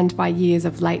face lined by years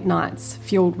of late nights,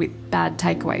 fueled with bad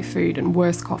takeaway food and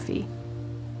worse coffee.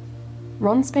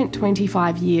 Ron spent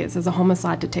 25 years as a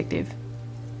homicide detective.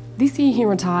 This year he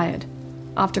retired,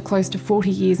 after close to 40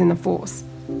 years in the force,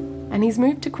 and he's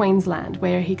moved to Queensland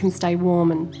where he can stay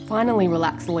warm and finally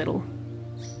relax a little.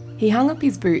 He hung up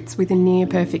his boots with a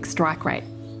near-perfect strike rate,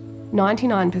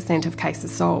 99% of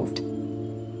cases solved.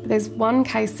 But there's one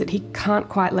case that he can't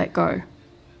quite let go.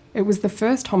 It was the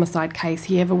first homicide case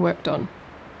he ever worked on,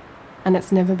 and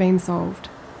it's never been solved.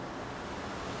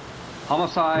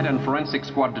 Homicide and forensic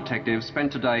squad detectives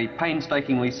spent today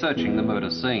painstakingly searching the murder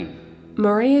scene.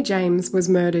 Maria James was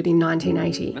murdered in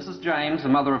 1980. Mrs. James, the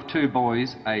mother of 2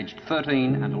 boys, aged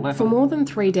 13 and 11... For more than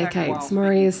 3 decades,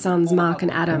 Maria's sons Mark and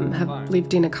Adam have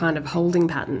lived in a kind of holding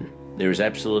pattern. There is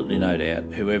absolutely no doubt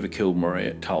whoever killed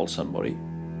Maria told somebody.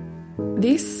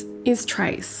 This is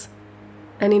Trace,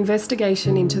 an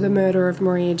investigation into the murder of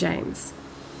Maria James.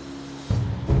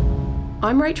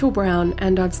 I'm Rachel Brown,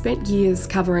 and I've spent years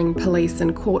covering police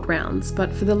and court rounds,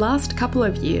 but for the last couple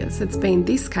of years it's been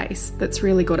this case that's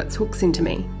really got its hooks into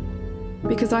me.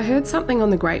 Because I heard something on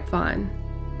the grapevine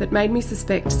that made me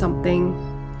suspect something,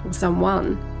 or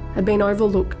someone, had been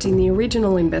overlooked in the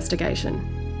original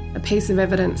investigation. A piece of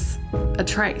evidence, a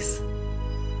trace.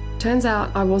 Turns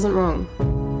out I wasn't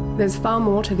wrong. There's far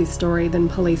more to this story than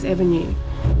police ever knew.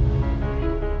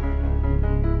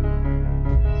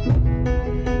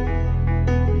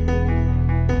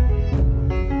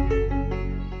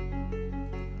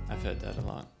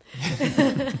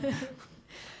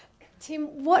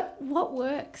 Tim, what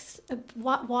works?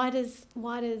 Why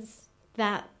does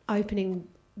that opening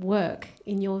work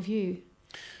in your view?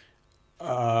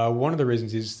 One of the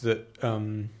reasons is that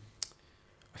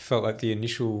I felt like the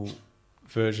initial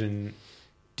version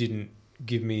didn't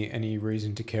give me any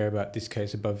reason to care about this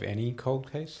case above any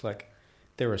cold case. Like,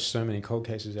 there are so many cold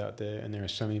cases out there, and there are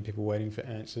so many people waiting for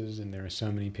answers, and there are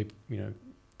so many people,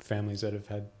 families that have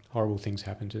had horrible things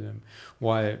happen to them.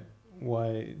 Why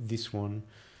this one?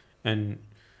 And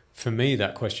for me,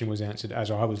 that question was answered as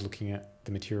I was looking at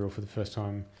the material for the first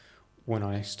time when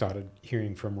I started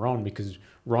hearing from Ron, because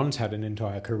Ron's had an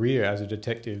entire career as a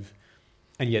detective,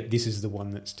 and yet this is the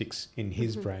one that sticks in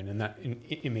his brain, and that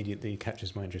immediately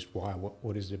catches my interest. Why?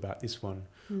 What is it about this one?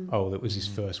 Oh, that was his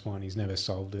first one. He's never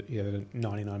solved it. He had a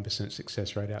 99%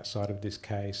 success rate outside of this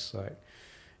case.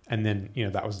 And then,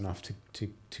 that was enough to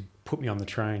put me on the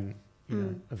train,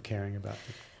 of caring about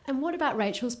it. And what about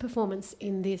Rachel's performance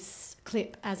in this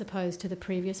clip as opposed to the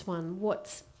previous one?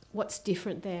 What's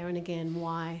different there? And again,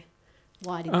 why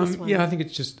did this one? Yeah, I think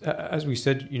it's just, as we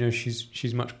said,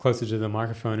 she's much closer to the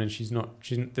microphone, and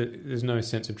there's no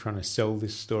sense of trying to sell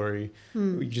this story.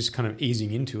 We're just kind of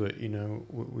easing into it.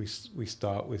 We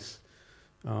start with,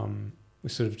 we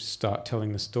sort of start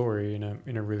telling the story in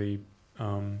a really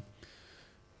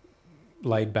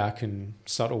laid back and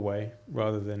subtle way,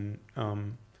 rather than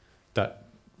that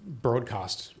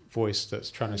broadcast voice that's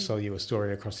trying to sell you a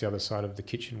story across the other side of the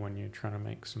kitchen when you're trying to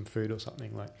make some food or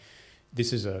something. Like,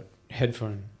 this is a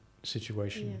headphone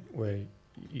situation where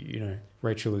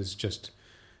Rachel is just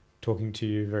talking to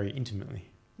you very intimately.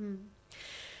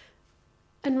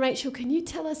 And Rachel, can you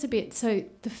tell us a bit? So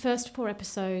the first 4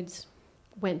 episodes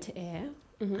went to air.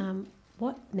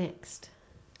 What next?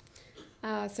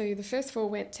 So the first 4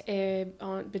 went to air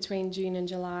between June and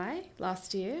July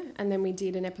last year, and then we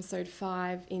did an episode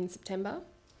 5 in September,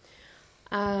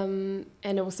 and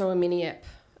also a mini-ep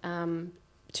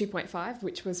 2.5,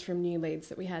 which was from new leads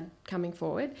that we had coming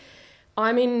forward.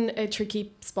 I'm in a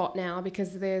tricky spot now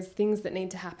because there's things that need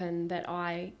to happen that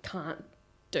I can't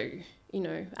do,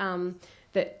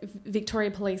 that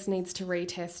Victoria Police needs to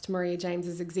retest Maria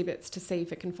James's exhibits to see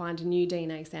if it can find a new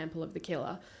DNA sample of the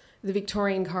killer. The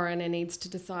Victorian coroner needs to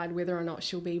decide whether or not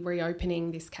she'll be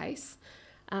reopening this case.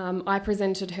 I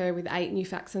presented her with 8 new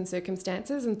facts and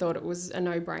circumstances and thought it was a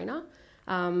no-brainer.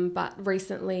 But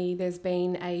recently there's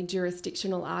been a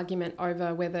jurisdictional argument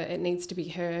over whether it needs to be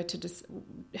her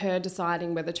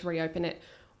deciding whether to reopen it,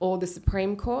 or the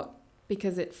Supreme Court,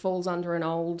 because it falls under an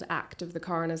old act of the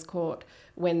Coroner's Court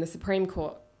when the Supreme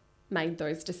Court made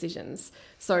those decisions.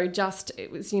 So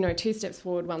it was 2 steps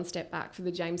forward, 1 step back for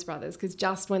the James brothers, because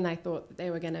just when they thought that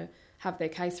they were going to have their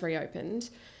case reopened,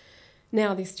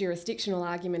 now this jurisdictional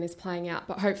argument is playing out,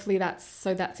 but hopefully that's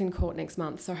in court next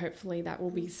month, so hopefully that will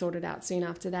be sorted out soon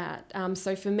after that.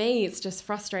 So for me, it's just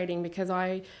frustrating because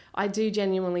I do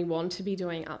genuinely want to be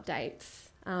doing updates,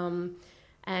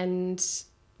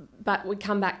 but we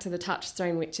come back to the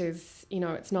touchstone, which is,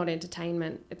 it's not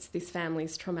entertainment, it's this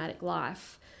family's traumatic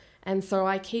life. And so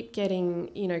I keep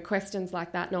getting, questions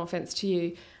like that, no offence to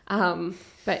you,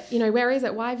 but, where is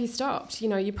it? Why have you stopped?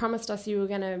 You promised us you were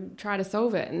going to try to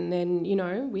solve it, and then,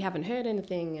 we haven't heard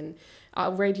anything, and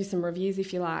I'll read you some reviews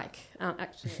if you like.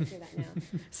 Actually, I'll do that now.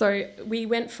 So we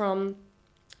went from,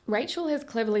 Rachel has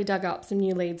cleverly dug up some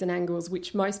new leads and angles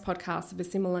which most podcasts of a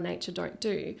similar nature don't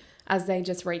do, as they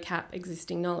just recap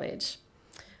existing knowledge.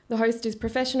 The host is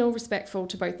professional, respectful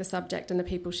to both the subject and the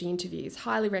people she interviews.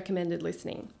 Highly recommended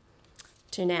listening.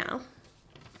 To now.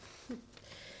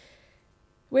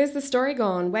 Where's the story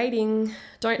gone? Waiting.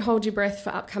 Don't hold your breath for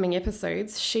upcoming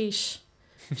episodes. Sheesh.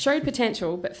 Showed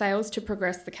potential, but fails to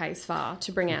progress the case far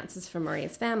to bring answers for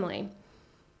Maria's family.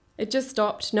 It just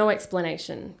stopped, no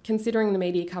explanation. Considering the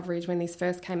media coverage when this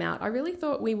first came out, I really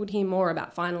thought we would hear more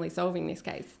about finally solving this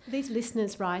case. These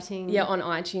listeners writing... Yeah, on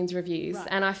iTunes reviews. Right.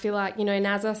 And I feel like,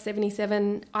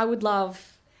 NASA77, I would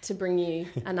love to bring you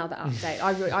another update.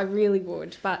 I really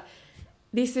would, but...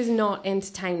 This is not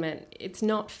entertainment. It's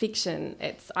not fiction.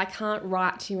 I can't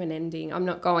write you an ending. I'm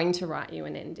not going to write you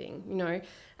an ending,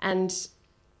 And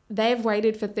they've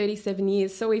waited for 37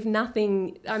 years, so we've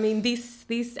nothing... I mean,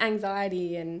 this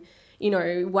anxiety and,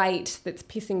 weight that's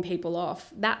pissing people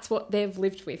off, that's what they've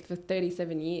lived with for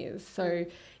 37 years. So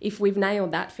if we've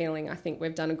nailed that feeling, I think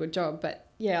we've done a good job. But,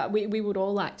 yeah, we would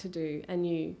all like to do a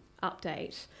new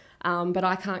update. But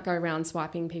I can't go around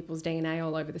swiping people's DNA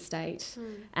all over the state,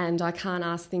 and I can't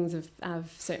ask things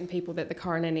of certain people that the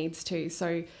coroner needs to.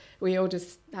 So we all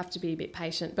just have to be a bit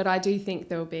patient. But I do think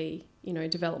there'll be,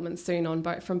 developments soon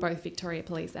from both Victoria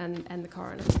Police and the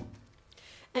coroner.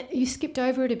 You skipped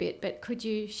over it a bit, but could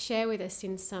you share with us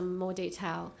in some more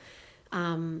detail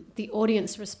the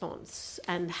audience response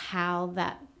and how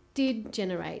that did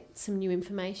generate some new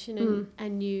information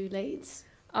and new leads?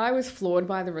 I was floored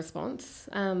by the response.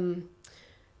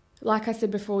 Like I said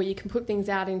before, you can put things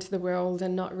out into the world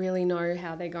and not really know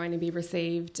how they're going to be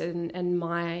received. And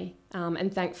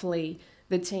thankfully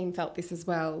the team felt this as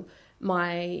well.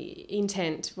 My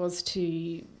intent was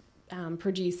to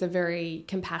produce a very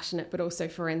compassionate but also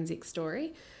forensic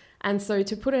story. And so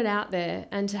to put it out there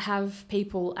and to have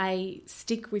people,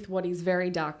 stick with what is very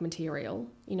dark material,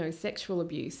 sexual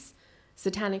abuse,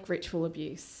 satanic ritual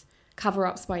abuse,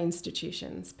 cover-ups by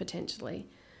institutions, potentially.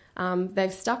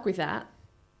 They've stuck with that.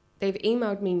 They've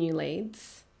emailed me new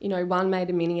leads. One made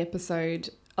a mini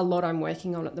episode, a lot I'm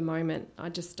working on at the moment. I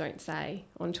just don't say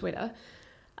on Twitter.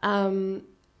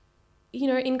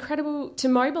 Incredible to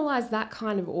mobilise that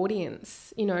kind of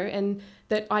audience, and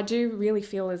that I do really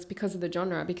feel is because of the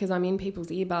genre, because I'm in people's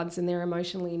earbuds and they're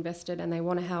emotionally invested and they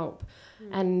want to help.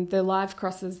 And the live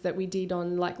crosses that we did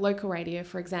on like local radio,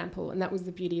 for example, and that was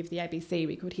the beauty of the ABC,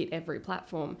 we could hit every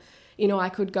platform. I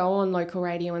could go on local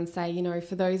radio and say,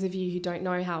 for those of you who don't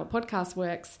know how a podcast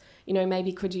works,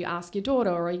 maybe could you ask your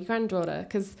daughter or your granddaughter?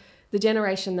 Because the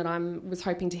generation that I was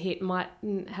hoping to hit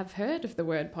mightn't have heard of the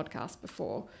word podcast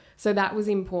before. So that was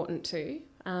important too.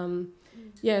 So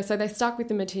they stuck with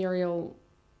the material,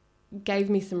 gave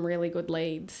me some really good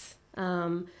leads.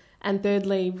 And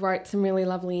thirdly, wrote some really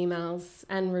lovely emails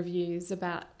and reviews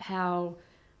about how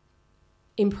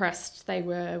impressed they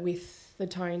were with the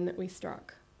tone that we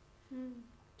struck.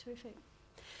 Terrific.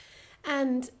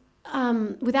 And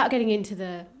without getting into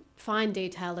the fine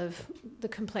detail of the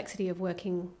complexity of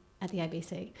working at the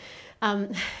ABC,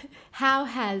 how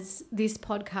has this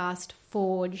podcast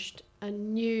forged a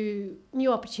new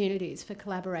opportunities for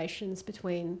collaborations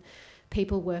between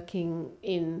people working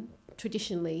in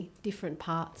traditionally different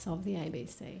parts of the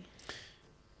ABC?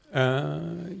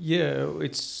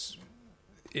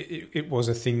 It was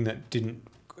a thing that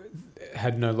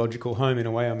had no logical home in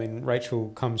a way. I mean, Rachel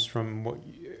comes from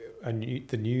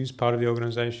the news part of the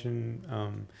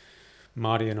organisation.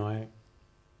 Marty and I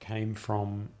came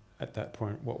from, at that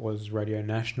point, what was Radio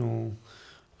National.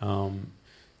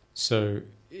 So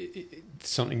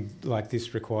something like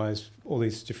this requires all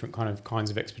these different kinds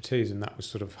of expertise, and that was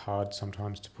sort of hard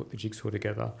sometimes to put the jigsaw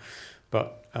together.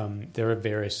 But there are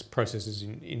various processes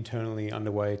internally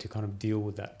underway to kind of deal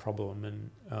with that problem,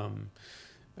 and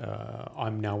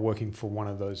I'm now working for one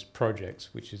of those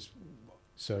projects, which is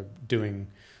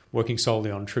working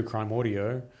solely on true crime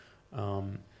audio,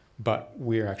 but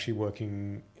we're actually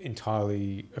working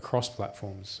entirely across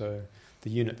platforms. So the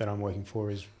unit that I'm working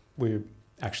for we're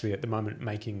actually at the moment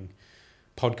making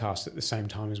podcasts at the same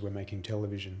time as we're making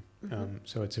television.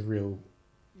 So it's a real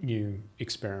new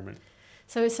experiment.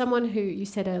 So as someone who, you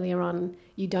said earlier on,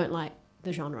 you don't like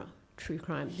the genre, true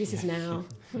crime. This is now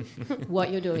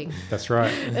what you're doing. That's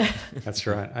right. That's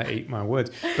right. I eat my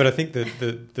words. But I think that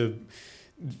the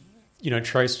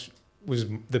Trace was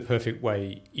the perfect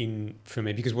way in for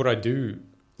me, because what I do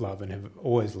love and have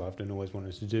always loved and always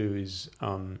wanted to do is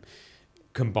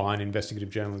combine investigative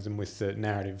journalism with the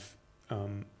narrative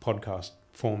podcast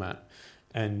format.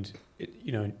 And,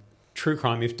 true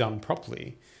crime, if done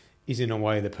properly, is in a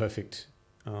way the perfect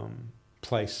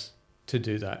place to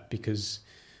do that, because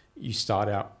you start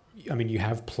out, you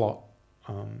have plot,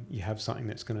 you have something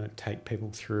that's going to take people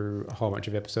through a whole bunch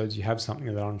of episodes, you have something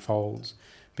that unfolds,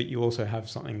 but you also have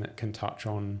something that can touch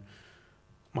on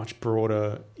much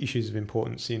broader issues of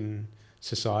importance in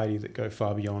society that go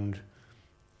far beyond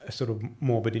a sort of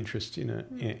morbid interest in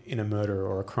a murder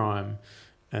or a crime.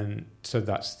 And so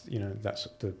that's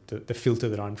the filter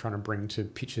that I'm trying to bring to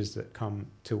pitches that come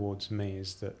towards me,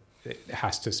 is that it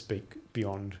has to speak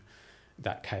beyond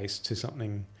that case to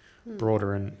something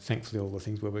broader, and thankfully all the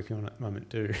things we're working on at the moment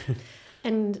do.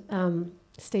 And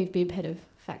Steve Bibb, head of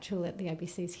Factual at the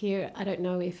ABC, is here. I don't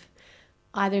know if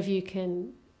either of you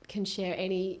can share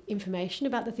any information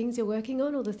about the things you're working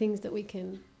on or the things that we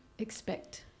can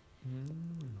expect.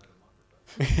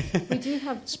 We do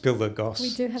have spill the goss. We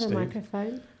do have Steve. a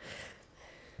microphone.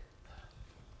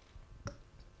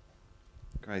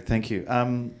 Great, thank you.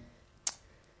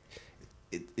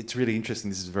 It's really interesting.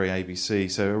 This is very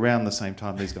ABC. So around the same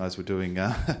time these guys were doing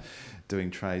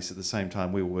Trace, at the same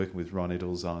time we were working with Ron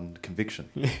Eddles on Conviction.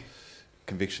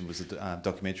 Conviction was a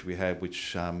documentary we had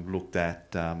which looked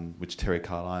at, which Terry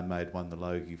Carline won the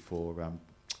Logie for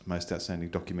most outstanding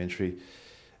documentary.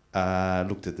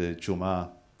 Looked at the Julmar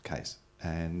case,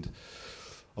 and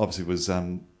obviously was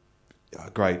a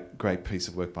great piece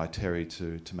of work by Terry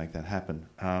to make that happen.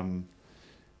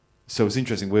 So it's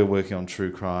interesting, we're working on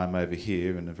true crime over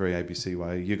here in a very ABC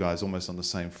way. You guys almost on the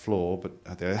same floor, but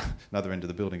at the another end of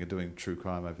the building are doing true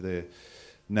crime over there.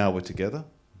 Now we're together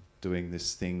doing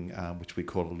this thing which we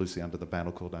call loosely under the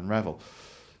banner called Unravel.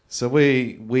 So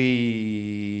we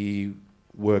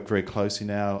work very closely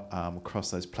now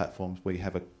across those platforms. We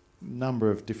have a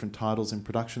number of different titles in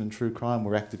production in true crime.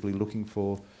 We're actively looking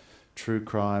for true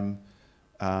crime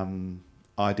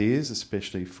ideas,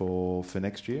 especially for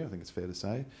next year, I think it's fair to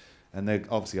say. And they're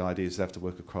obviously ideas that have to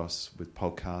work across with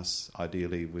podcasts,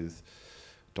 ideally with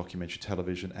documentary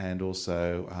television, and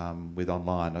also with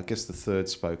online. I guess the third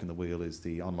spoke in the wheel is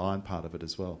the online part of it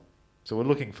as well. So we're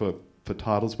looking for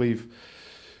titles. We've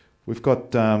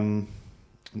got, in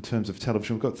terms of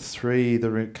television, we've got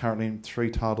there are currently 3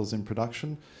 titles in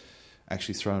production.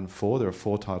 Actually thrown 4. There are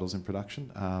 4 titles in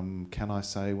production. Can I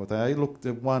say what they are? Look,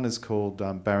 the one is called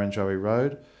Barrenjoey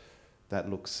Road. That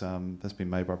looks that's been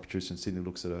made by a producer in Sydney.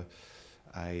 Looks at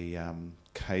a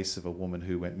case of a woman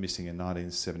who went missing in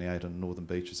 1978 on the northern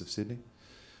beaches of Sydney.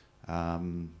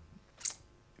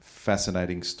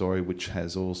 Fascinating story, which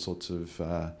has all sorts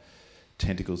of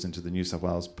tentacles into the New South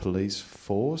Wales Police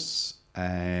Force,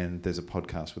 and there's a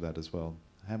podcast with that as well.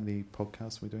 How many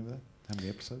podcasts are we doing with that? How many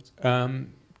episodes?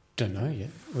 Don't know yet.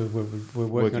 We're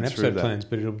working on episode plans,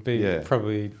 but it'll be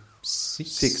probably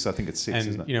 6. 6, I think it's 6, and,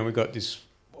 isn't it? You know, we've got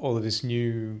all of this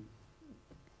new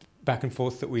back and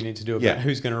forth that we need to do about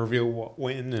who's going to reveal what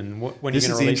when and when you're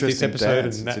going to release this episode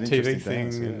and that TV thing.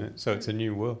 Dance, and so it's a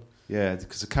new world. Yeah,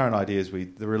 because the current idea is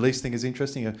the release thing is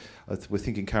interesting. We're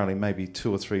thinking currently maybe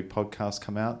 2 or 3 podcasts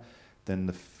come out. Then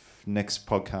the next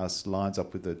podcast lines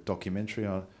up with a documentary,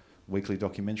 a weekly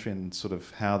documentary, and sort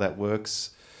of how that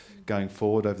works going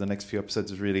forward over the next few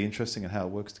episodes is really interesting, and how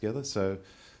it works together. So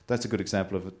that's a good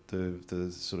example of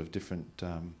the sort of different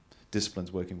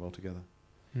disciplines working well together.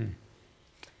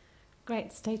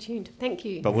 Great, stay tuned. Thank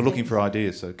you. But we're looking for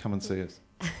ideas, so come and see us.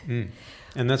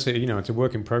 And that's it's a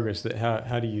work in progress. That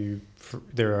how do you?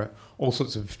 There are all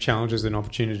sorts of challenges and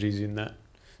opportunities in that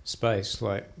space.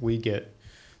 Like we get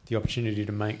the opportunity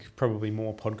to make probably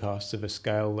more podcasts of a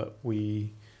scale that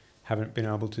we haven't been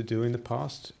able to do in the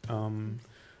past.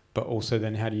 But also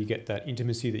then how do you get that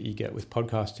intimacy that you get with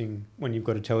podcasting when you've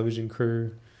got a television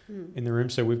crew in the room?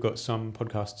 So we've got some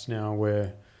podcasts now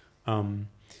where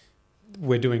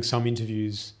we're doing some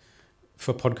interviews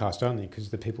for podcast only because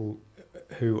the people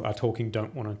who are talking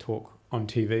don't want to talk on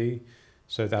TV.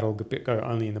 So that'll go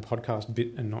only in the podcast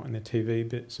bit and not in the TV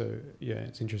bit. So, yeah,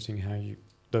 it's interesting how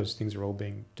those things are all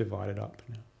being divided up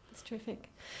now. That's terrific.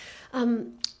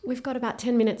 We've got about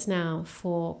 10 minutes now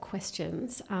for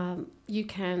questions.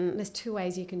 There's 2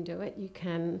 ways you can do it. You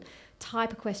can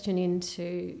type a question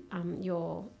into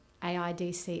your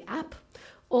AIDC app,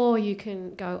 or you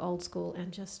can go old school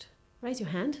and just raise your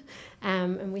hand.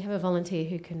 And we have a volunteer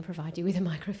who can provide you with a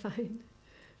microphone.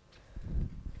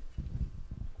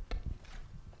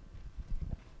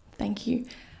 Thank you.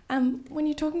 When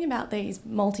you're talking about these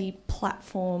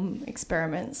multi-platform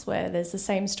experiments where there's the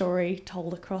same story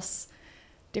told across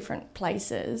different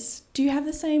places, do you have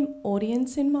the same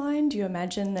audience in mind? Do you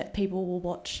imagine that people will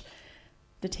watch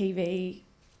the TV,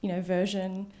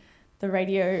 version, the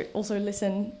radio, also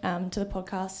listen to the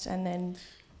podcast, and then...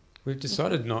 We've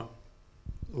decided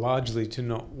largely to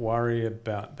not worry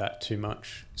about that too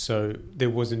much. So there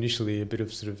was initially a bit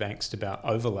of sort of angst about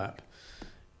overlap,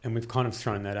 and we've kind of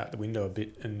thrown that out the window a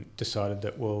bit and decided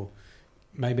that, well,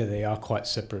 maybe they are quite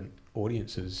separate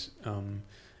audiences,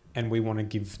 and we want to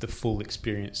give the full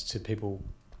experience to people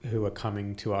who are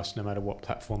coming to us no matter what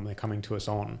platform they're coming to us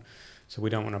on. So we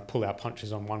don't want to pull our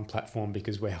punches on one platform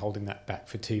because we're holding that back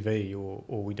for TV,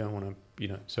 or we don't want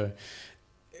to, so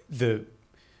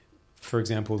for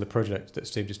example, the project that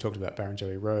Steve just talked about,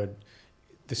 Barrenjoey Road,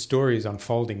 the story is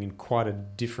unfolding in quite a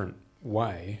different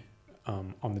way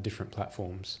on the different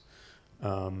platforms.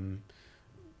 And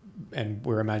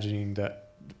we're imagining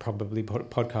that probably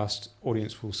podcast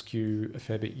audience will skew a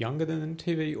fair bit younger than the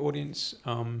TV audience.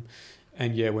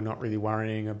 And yeah, we're not really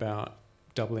worrying about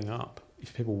doubling up.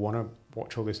 If people want to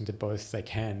watch or listen to both, they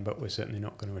can, but we're certainly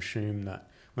not going to assume that.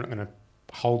 We're not going to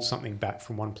hold something back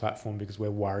from one platform because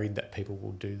we're worried that people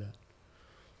will do that.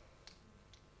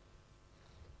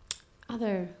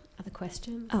 Other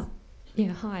questions? Oh,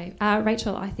 yeah, hi.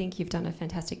 Rachel, I think you've done a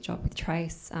fantastic job with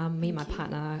Trace. Me and my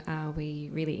partner, we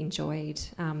really enjoyed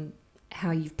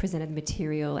how you've presented the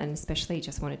material, and especially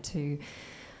just wanted to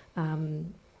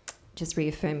just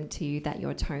reaffirm to you that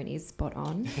your tone is spot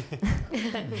on.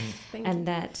 And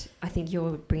that I think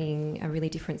you're bringing a really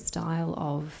different style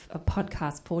of a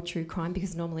podcast for true crime,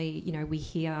 because normally, we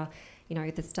hear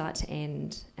the start to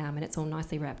end, and it's all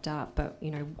nicely wrapped up. But,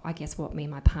 I guess what me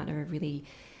and my partner are really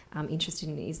interested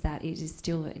in is that it is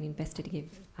still an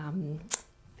investigative,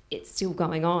 it's still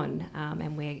going on,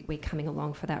 and we're coming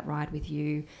along for that ride with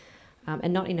you,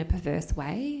 and not in a perverse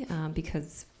way,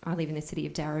 because I live in the city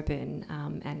of Darebin,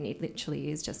 and it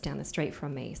literally is just down the street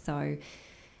from me. So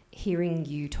hearing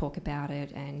you talk about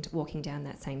it and walking down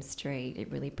that same street,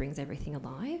 it really brings everything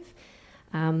alive.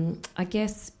 I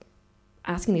guess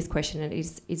asking this question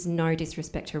is no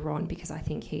disrespect to Ron, because I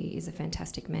think he is a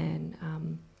fantastic man,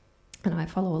 and I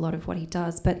follow a lot of what he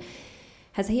does. But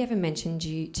has he ever mentioned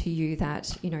to you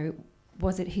that,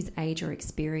 was it his age or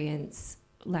experience,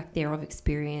 lack thereof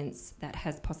experience, that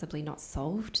has possibly not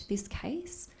solved this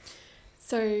case?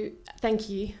 So thank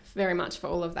you very much for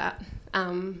all of that.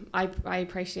 I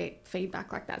appreciate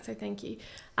feedback like that, so thank you.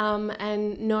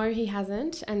 And no, he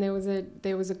hasn't. And there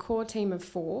was a core team of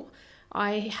 4.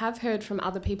 I have heard from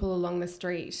other people along the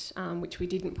street, which we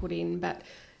didn't put in, but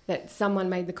that someone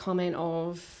made the comment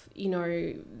of,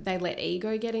 they let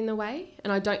ego get in the way.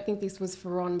 And I don't think this was for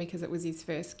Ron, because it was his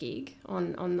first gig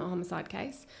on the homicide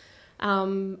case.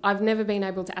 I've never been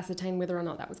able to ascertain whether or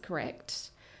not that was correct.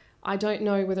 I don't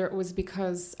know whether it was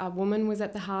because a woman was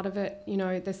at the heart of it,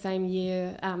 the same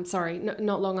year,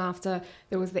 not long after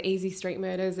there was the Easy Street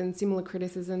murders, and similar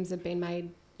criticisms had been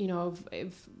made, of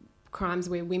crimes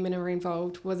where women are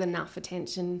involved. Was enough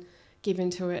attention given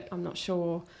to it? I'm not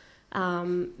sure.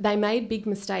 They made big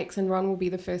mistakes, and Ron will be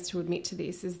the first to admit to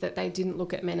this, is that they didn't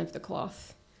look at men of the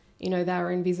cloth. They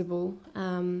were invisible.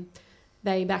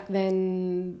 Back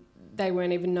then, they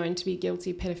weren't even known to be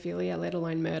guilty of pedophilia, let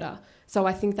alone murder. So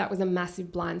I think that was a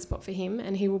massive blind spot for him,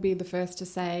 and he will be the first to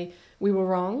say we were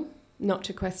wrong not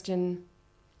to question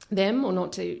them, or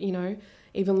not to,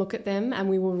 even look at them, and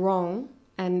we were wrong.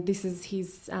 And this is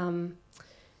his,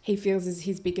 he feels is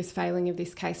his biggest failing of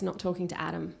this case, not talking to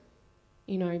Adam,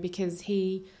 because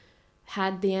he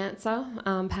had the answer,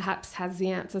 perhaps has the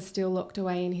answer still locked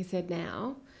away in his head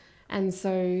now. And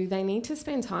so they need to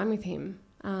spend time with him,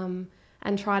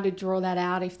 and try to draw that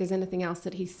out if there's anything else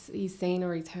that he's seen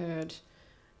or he's heard,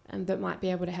 and that might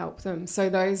be able to help them. So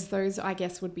those I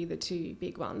guess would be the 2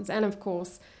 big ones. And of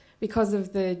course, because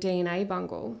of the DNA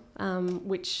bungle,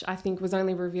 which I think was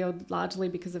only revealed largely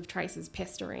because of Trace's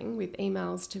pestering with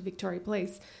emails to Victoria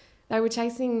Police, they were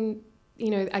chasing,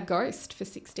 a ghost for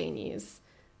 16 years.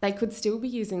 They could still be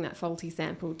using that faulty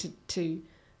sample to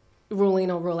rule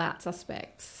in or rule out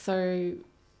suspects. So,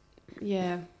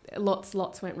 yeah, lots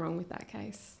went wrong with that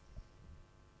case.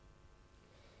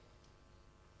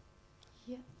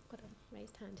 Yeah, got a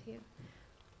raised hand here.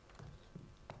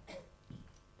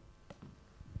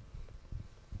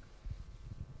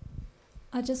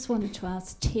 I just wanted to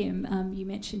ask Tim, you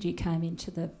mentioned you came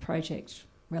into the project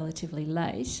relatively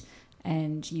late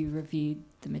and you reviewed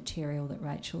the material that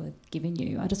Rachel had given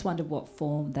you. I just wondered what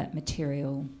form that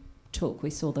material took. We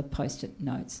saw the post-it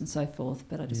notes and so forth,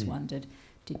 but I just wondered,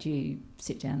 did you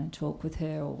sit down and talk with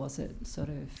her, or was it sort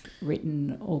of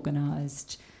written,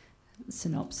 organised,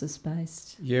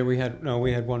 synopsis-based? Yeah, we had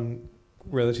one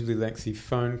relatively lengthy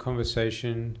phone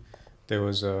conversation. There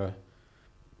was the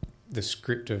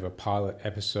script of a pilot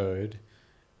episode.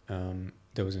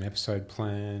 There was an episode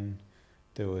plan.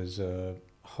 There was a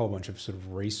whole bunch of sort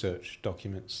of research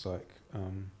documents, like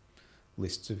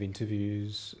lists of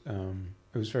interviews.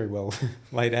 It was very well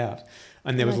laid out,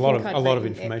 and there was a lot of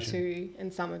information. Ep2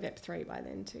 and some of Ep3 by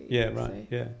then too. Yeah, right.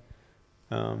 So.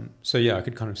 Yeah. So yeah, I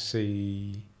could kind of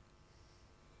see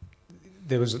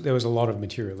there was a lot of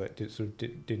material that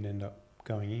didn't end up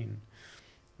going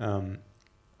in.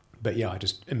 But yeah, I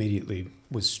just immediately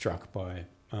was struck by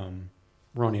Ron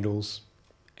Iddles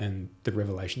and the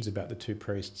revelations about the 2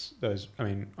 priests.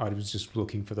 I was just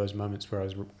looking for those moments where I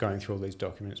was going through all these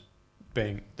documents,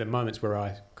 being the moments where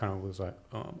I kind of was like,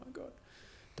 oh my God,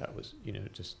 that was,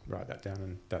 just write that down,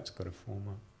 and that's got to form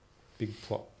a big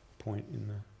plot point in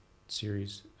the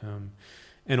series.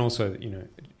 And also,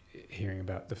 hearing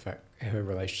about the fact her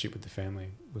relationship with the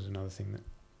family was another thing that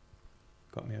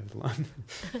got me over the line.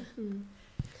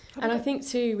 And I think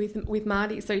too with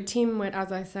Marty, so Tim went,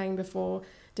 as I was saying before,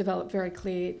 developed very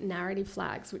clear narrative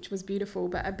flags, which was beautiful.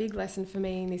 But a big lesson for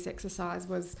me in this exercise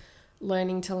was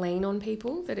learning to lean on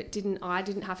people, that I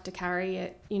didn't have to carry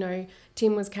it.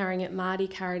 Tim was carrying it, Marty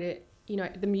carried it.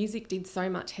 The music did so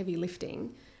much heavy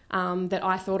lifting that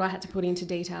I thought I had to put into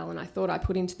detail, and I thought I have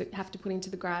to put into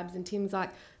the grabs. And Tim's like,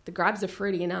 the grabs are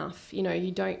fruity enough.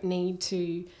 You don't need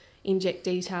to inject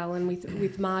detail. And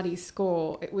with Marty's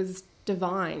score, it was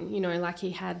divine. Like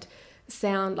he had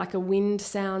sound, like a wind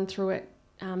sound through it,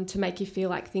 to make you feel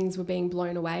like things were being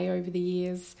blown away over the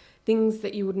years. things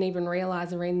that you wouldn't even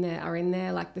realise are in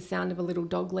there, like the sound of a little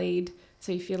dog lead,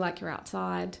 so you feel like you're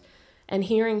outside. And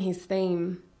hearing his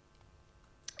theme,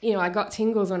 you know, I got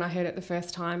tingles when I heard it the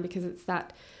first time, because it's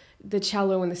the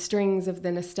cello and the strings of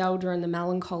the nostalgia and the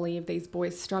melancholy of these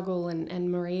boys' struggle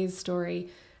and Maria's story,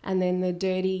 and then the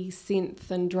dirty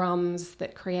synth and drums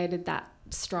that created that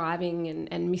striving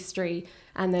and mystery,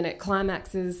 and then it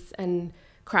climaxes and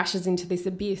crashes into this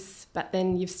abyss, but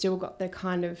then you've still got the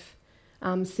kind of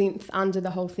synth under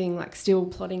the whole thing, like still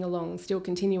plodding along, still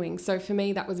continuing. So for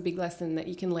me, that was a big lesson, that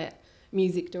you can let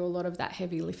music do a lot of that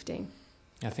heavy lifting.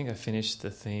 I think I finished the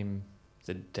theme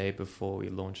the day before we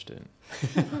launched it.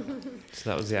 So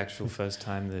that was the actual first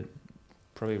time that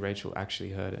probably Rachel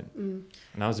actually heard it. And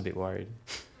I was a bit worried.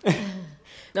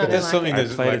 No, there's something I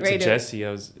that's played like, it to Jesse.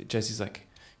 Jesse's like,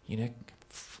 you know,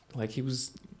 like he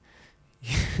was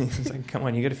like, come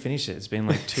on, you got to finish it. It's been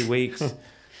like 2 weeks.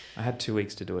 I had 2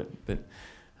 weeks to do it, but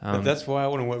that's why I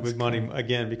want to work with Marty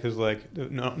again, because like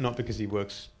not because he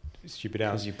works stupid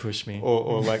hours, because you push me,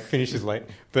 or like finishes late,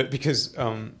 but because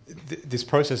this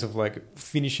process of like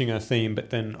finishing a theme, but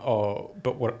then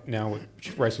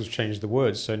Rachel's changed the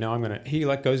words, so now he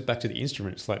like goes back to the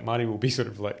instruments. Like Marty will be sort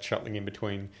of like shuttling in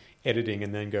between editing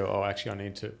and then go, oh, actually I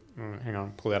need to hang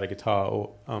on, pull out a guitar,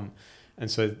 or and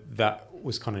so that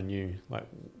was kind of new. Like,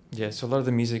 yeah, so a lot of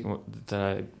the music that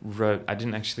I wrote, I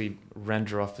didn't actually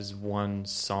render off as one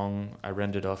song. I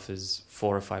rendered off as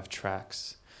 4 or 5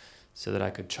 tracks, so that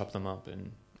I could chop them up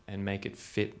and make it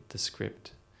fit the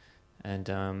script. And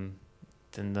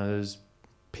then those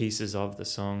pieces of the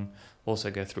song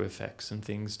also go through effects and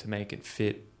things to make it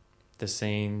fit the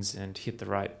scenes and hit the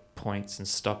right points and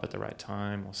stop at the right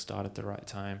time or start at the right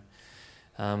time.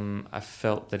 I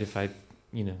felt that if I,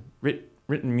 you know,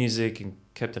 written music and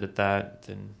kept it at that,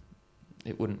 then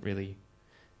it wouldn't really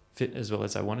fit as well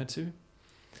as I wanted to.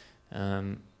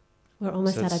 We're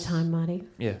almost out of time, Marty.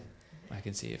 Yeah. I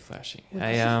can see it flashing.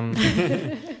 But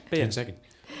yeah, second.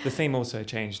 The theme also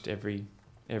changed every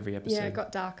episode. Yeah, it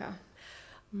got darker.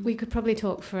 We could probably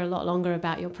talk for a lot longer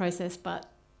about your process, but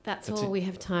that's all we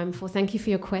have time for. Thank you for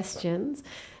your questions.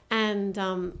 And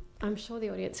I'm sure the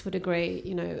audience would agree,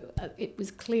 you know, it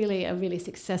was clearly a really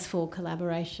successful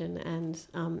collaboration and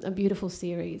a beautiful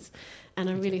series. And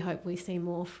I really hope we see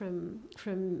more from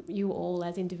you all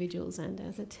as individuals and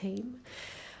as a team.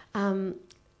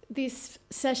 This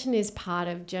session is part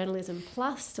of Journalism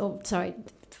Plus,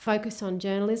 Focus on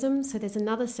Journalism. So there's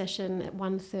another session at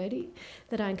 1:30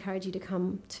 that I encourage you to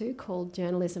come to, called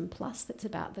Journalism Plus, that's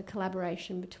about the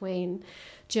collaboration between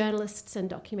journalists and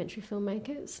documentary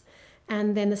filmmakers.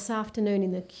 And then this afternoon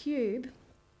in the Cube,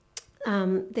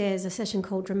 there's a session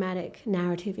called Dramatic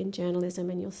Narrative in Journalism,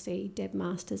 and you'll see Deb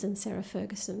Masters and Sarah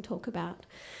Ferguson talk about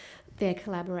their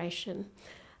collaboration.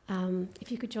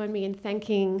 If you could join me in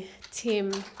thanking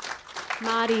Tim,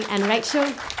 Marty and Rachel.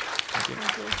 Thank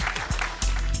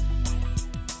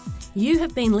you. You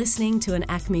have been listening to an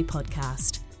ACMI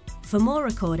podcast. For more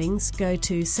recordings, go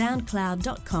to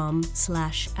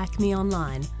soundcloud.com/ACMI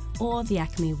online or the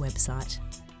ACMI website.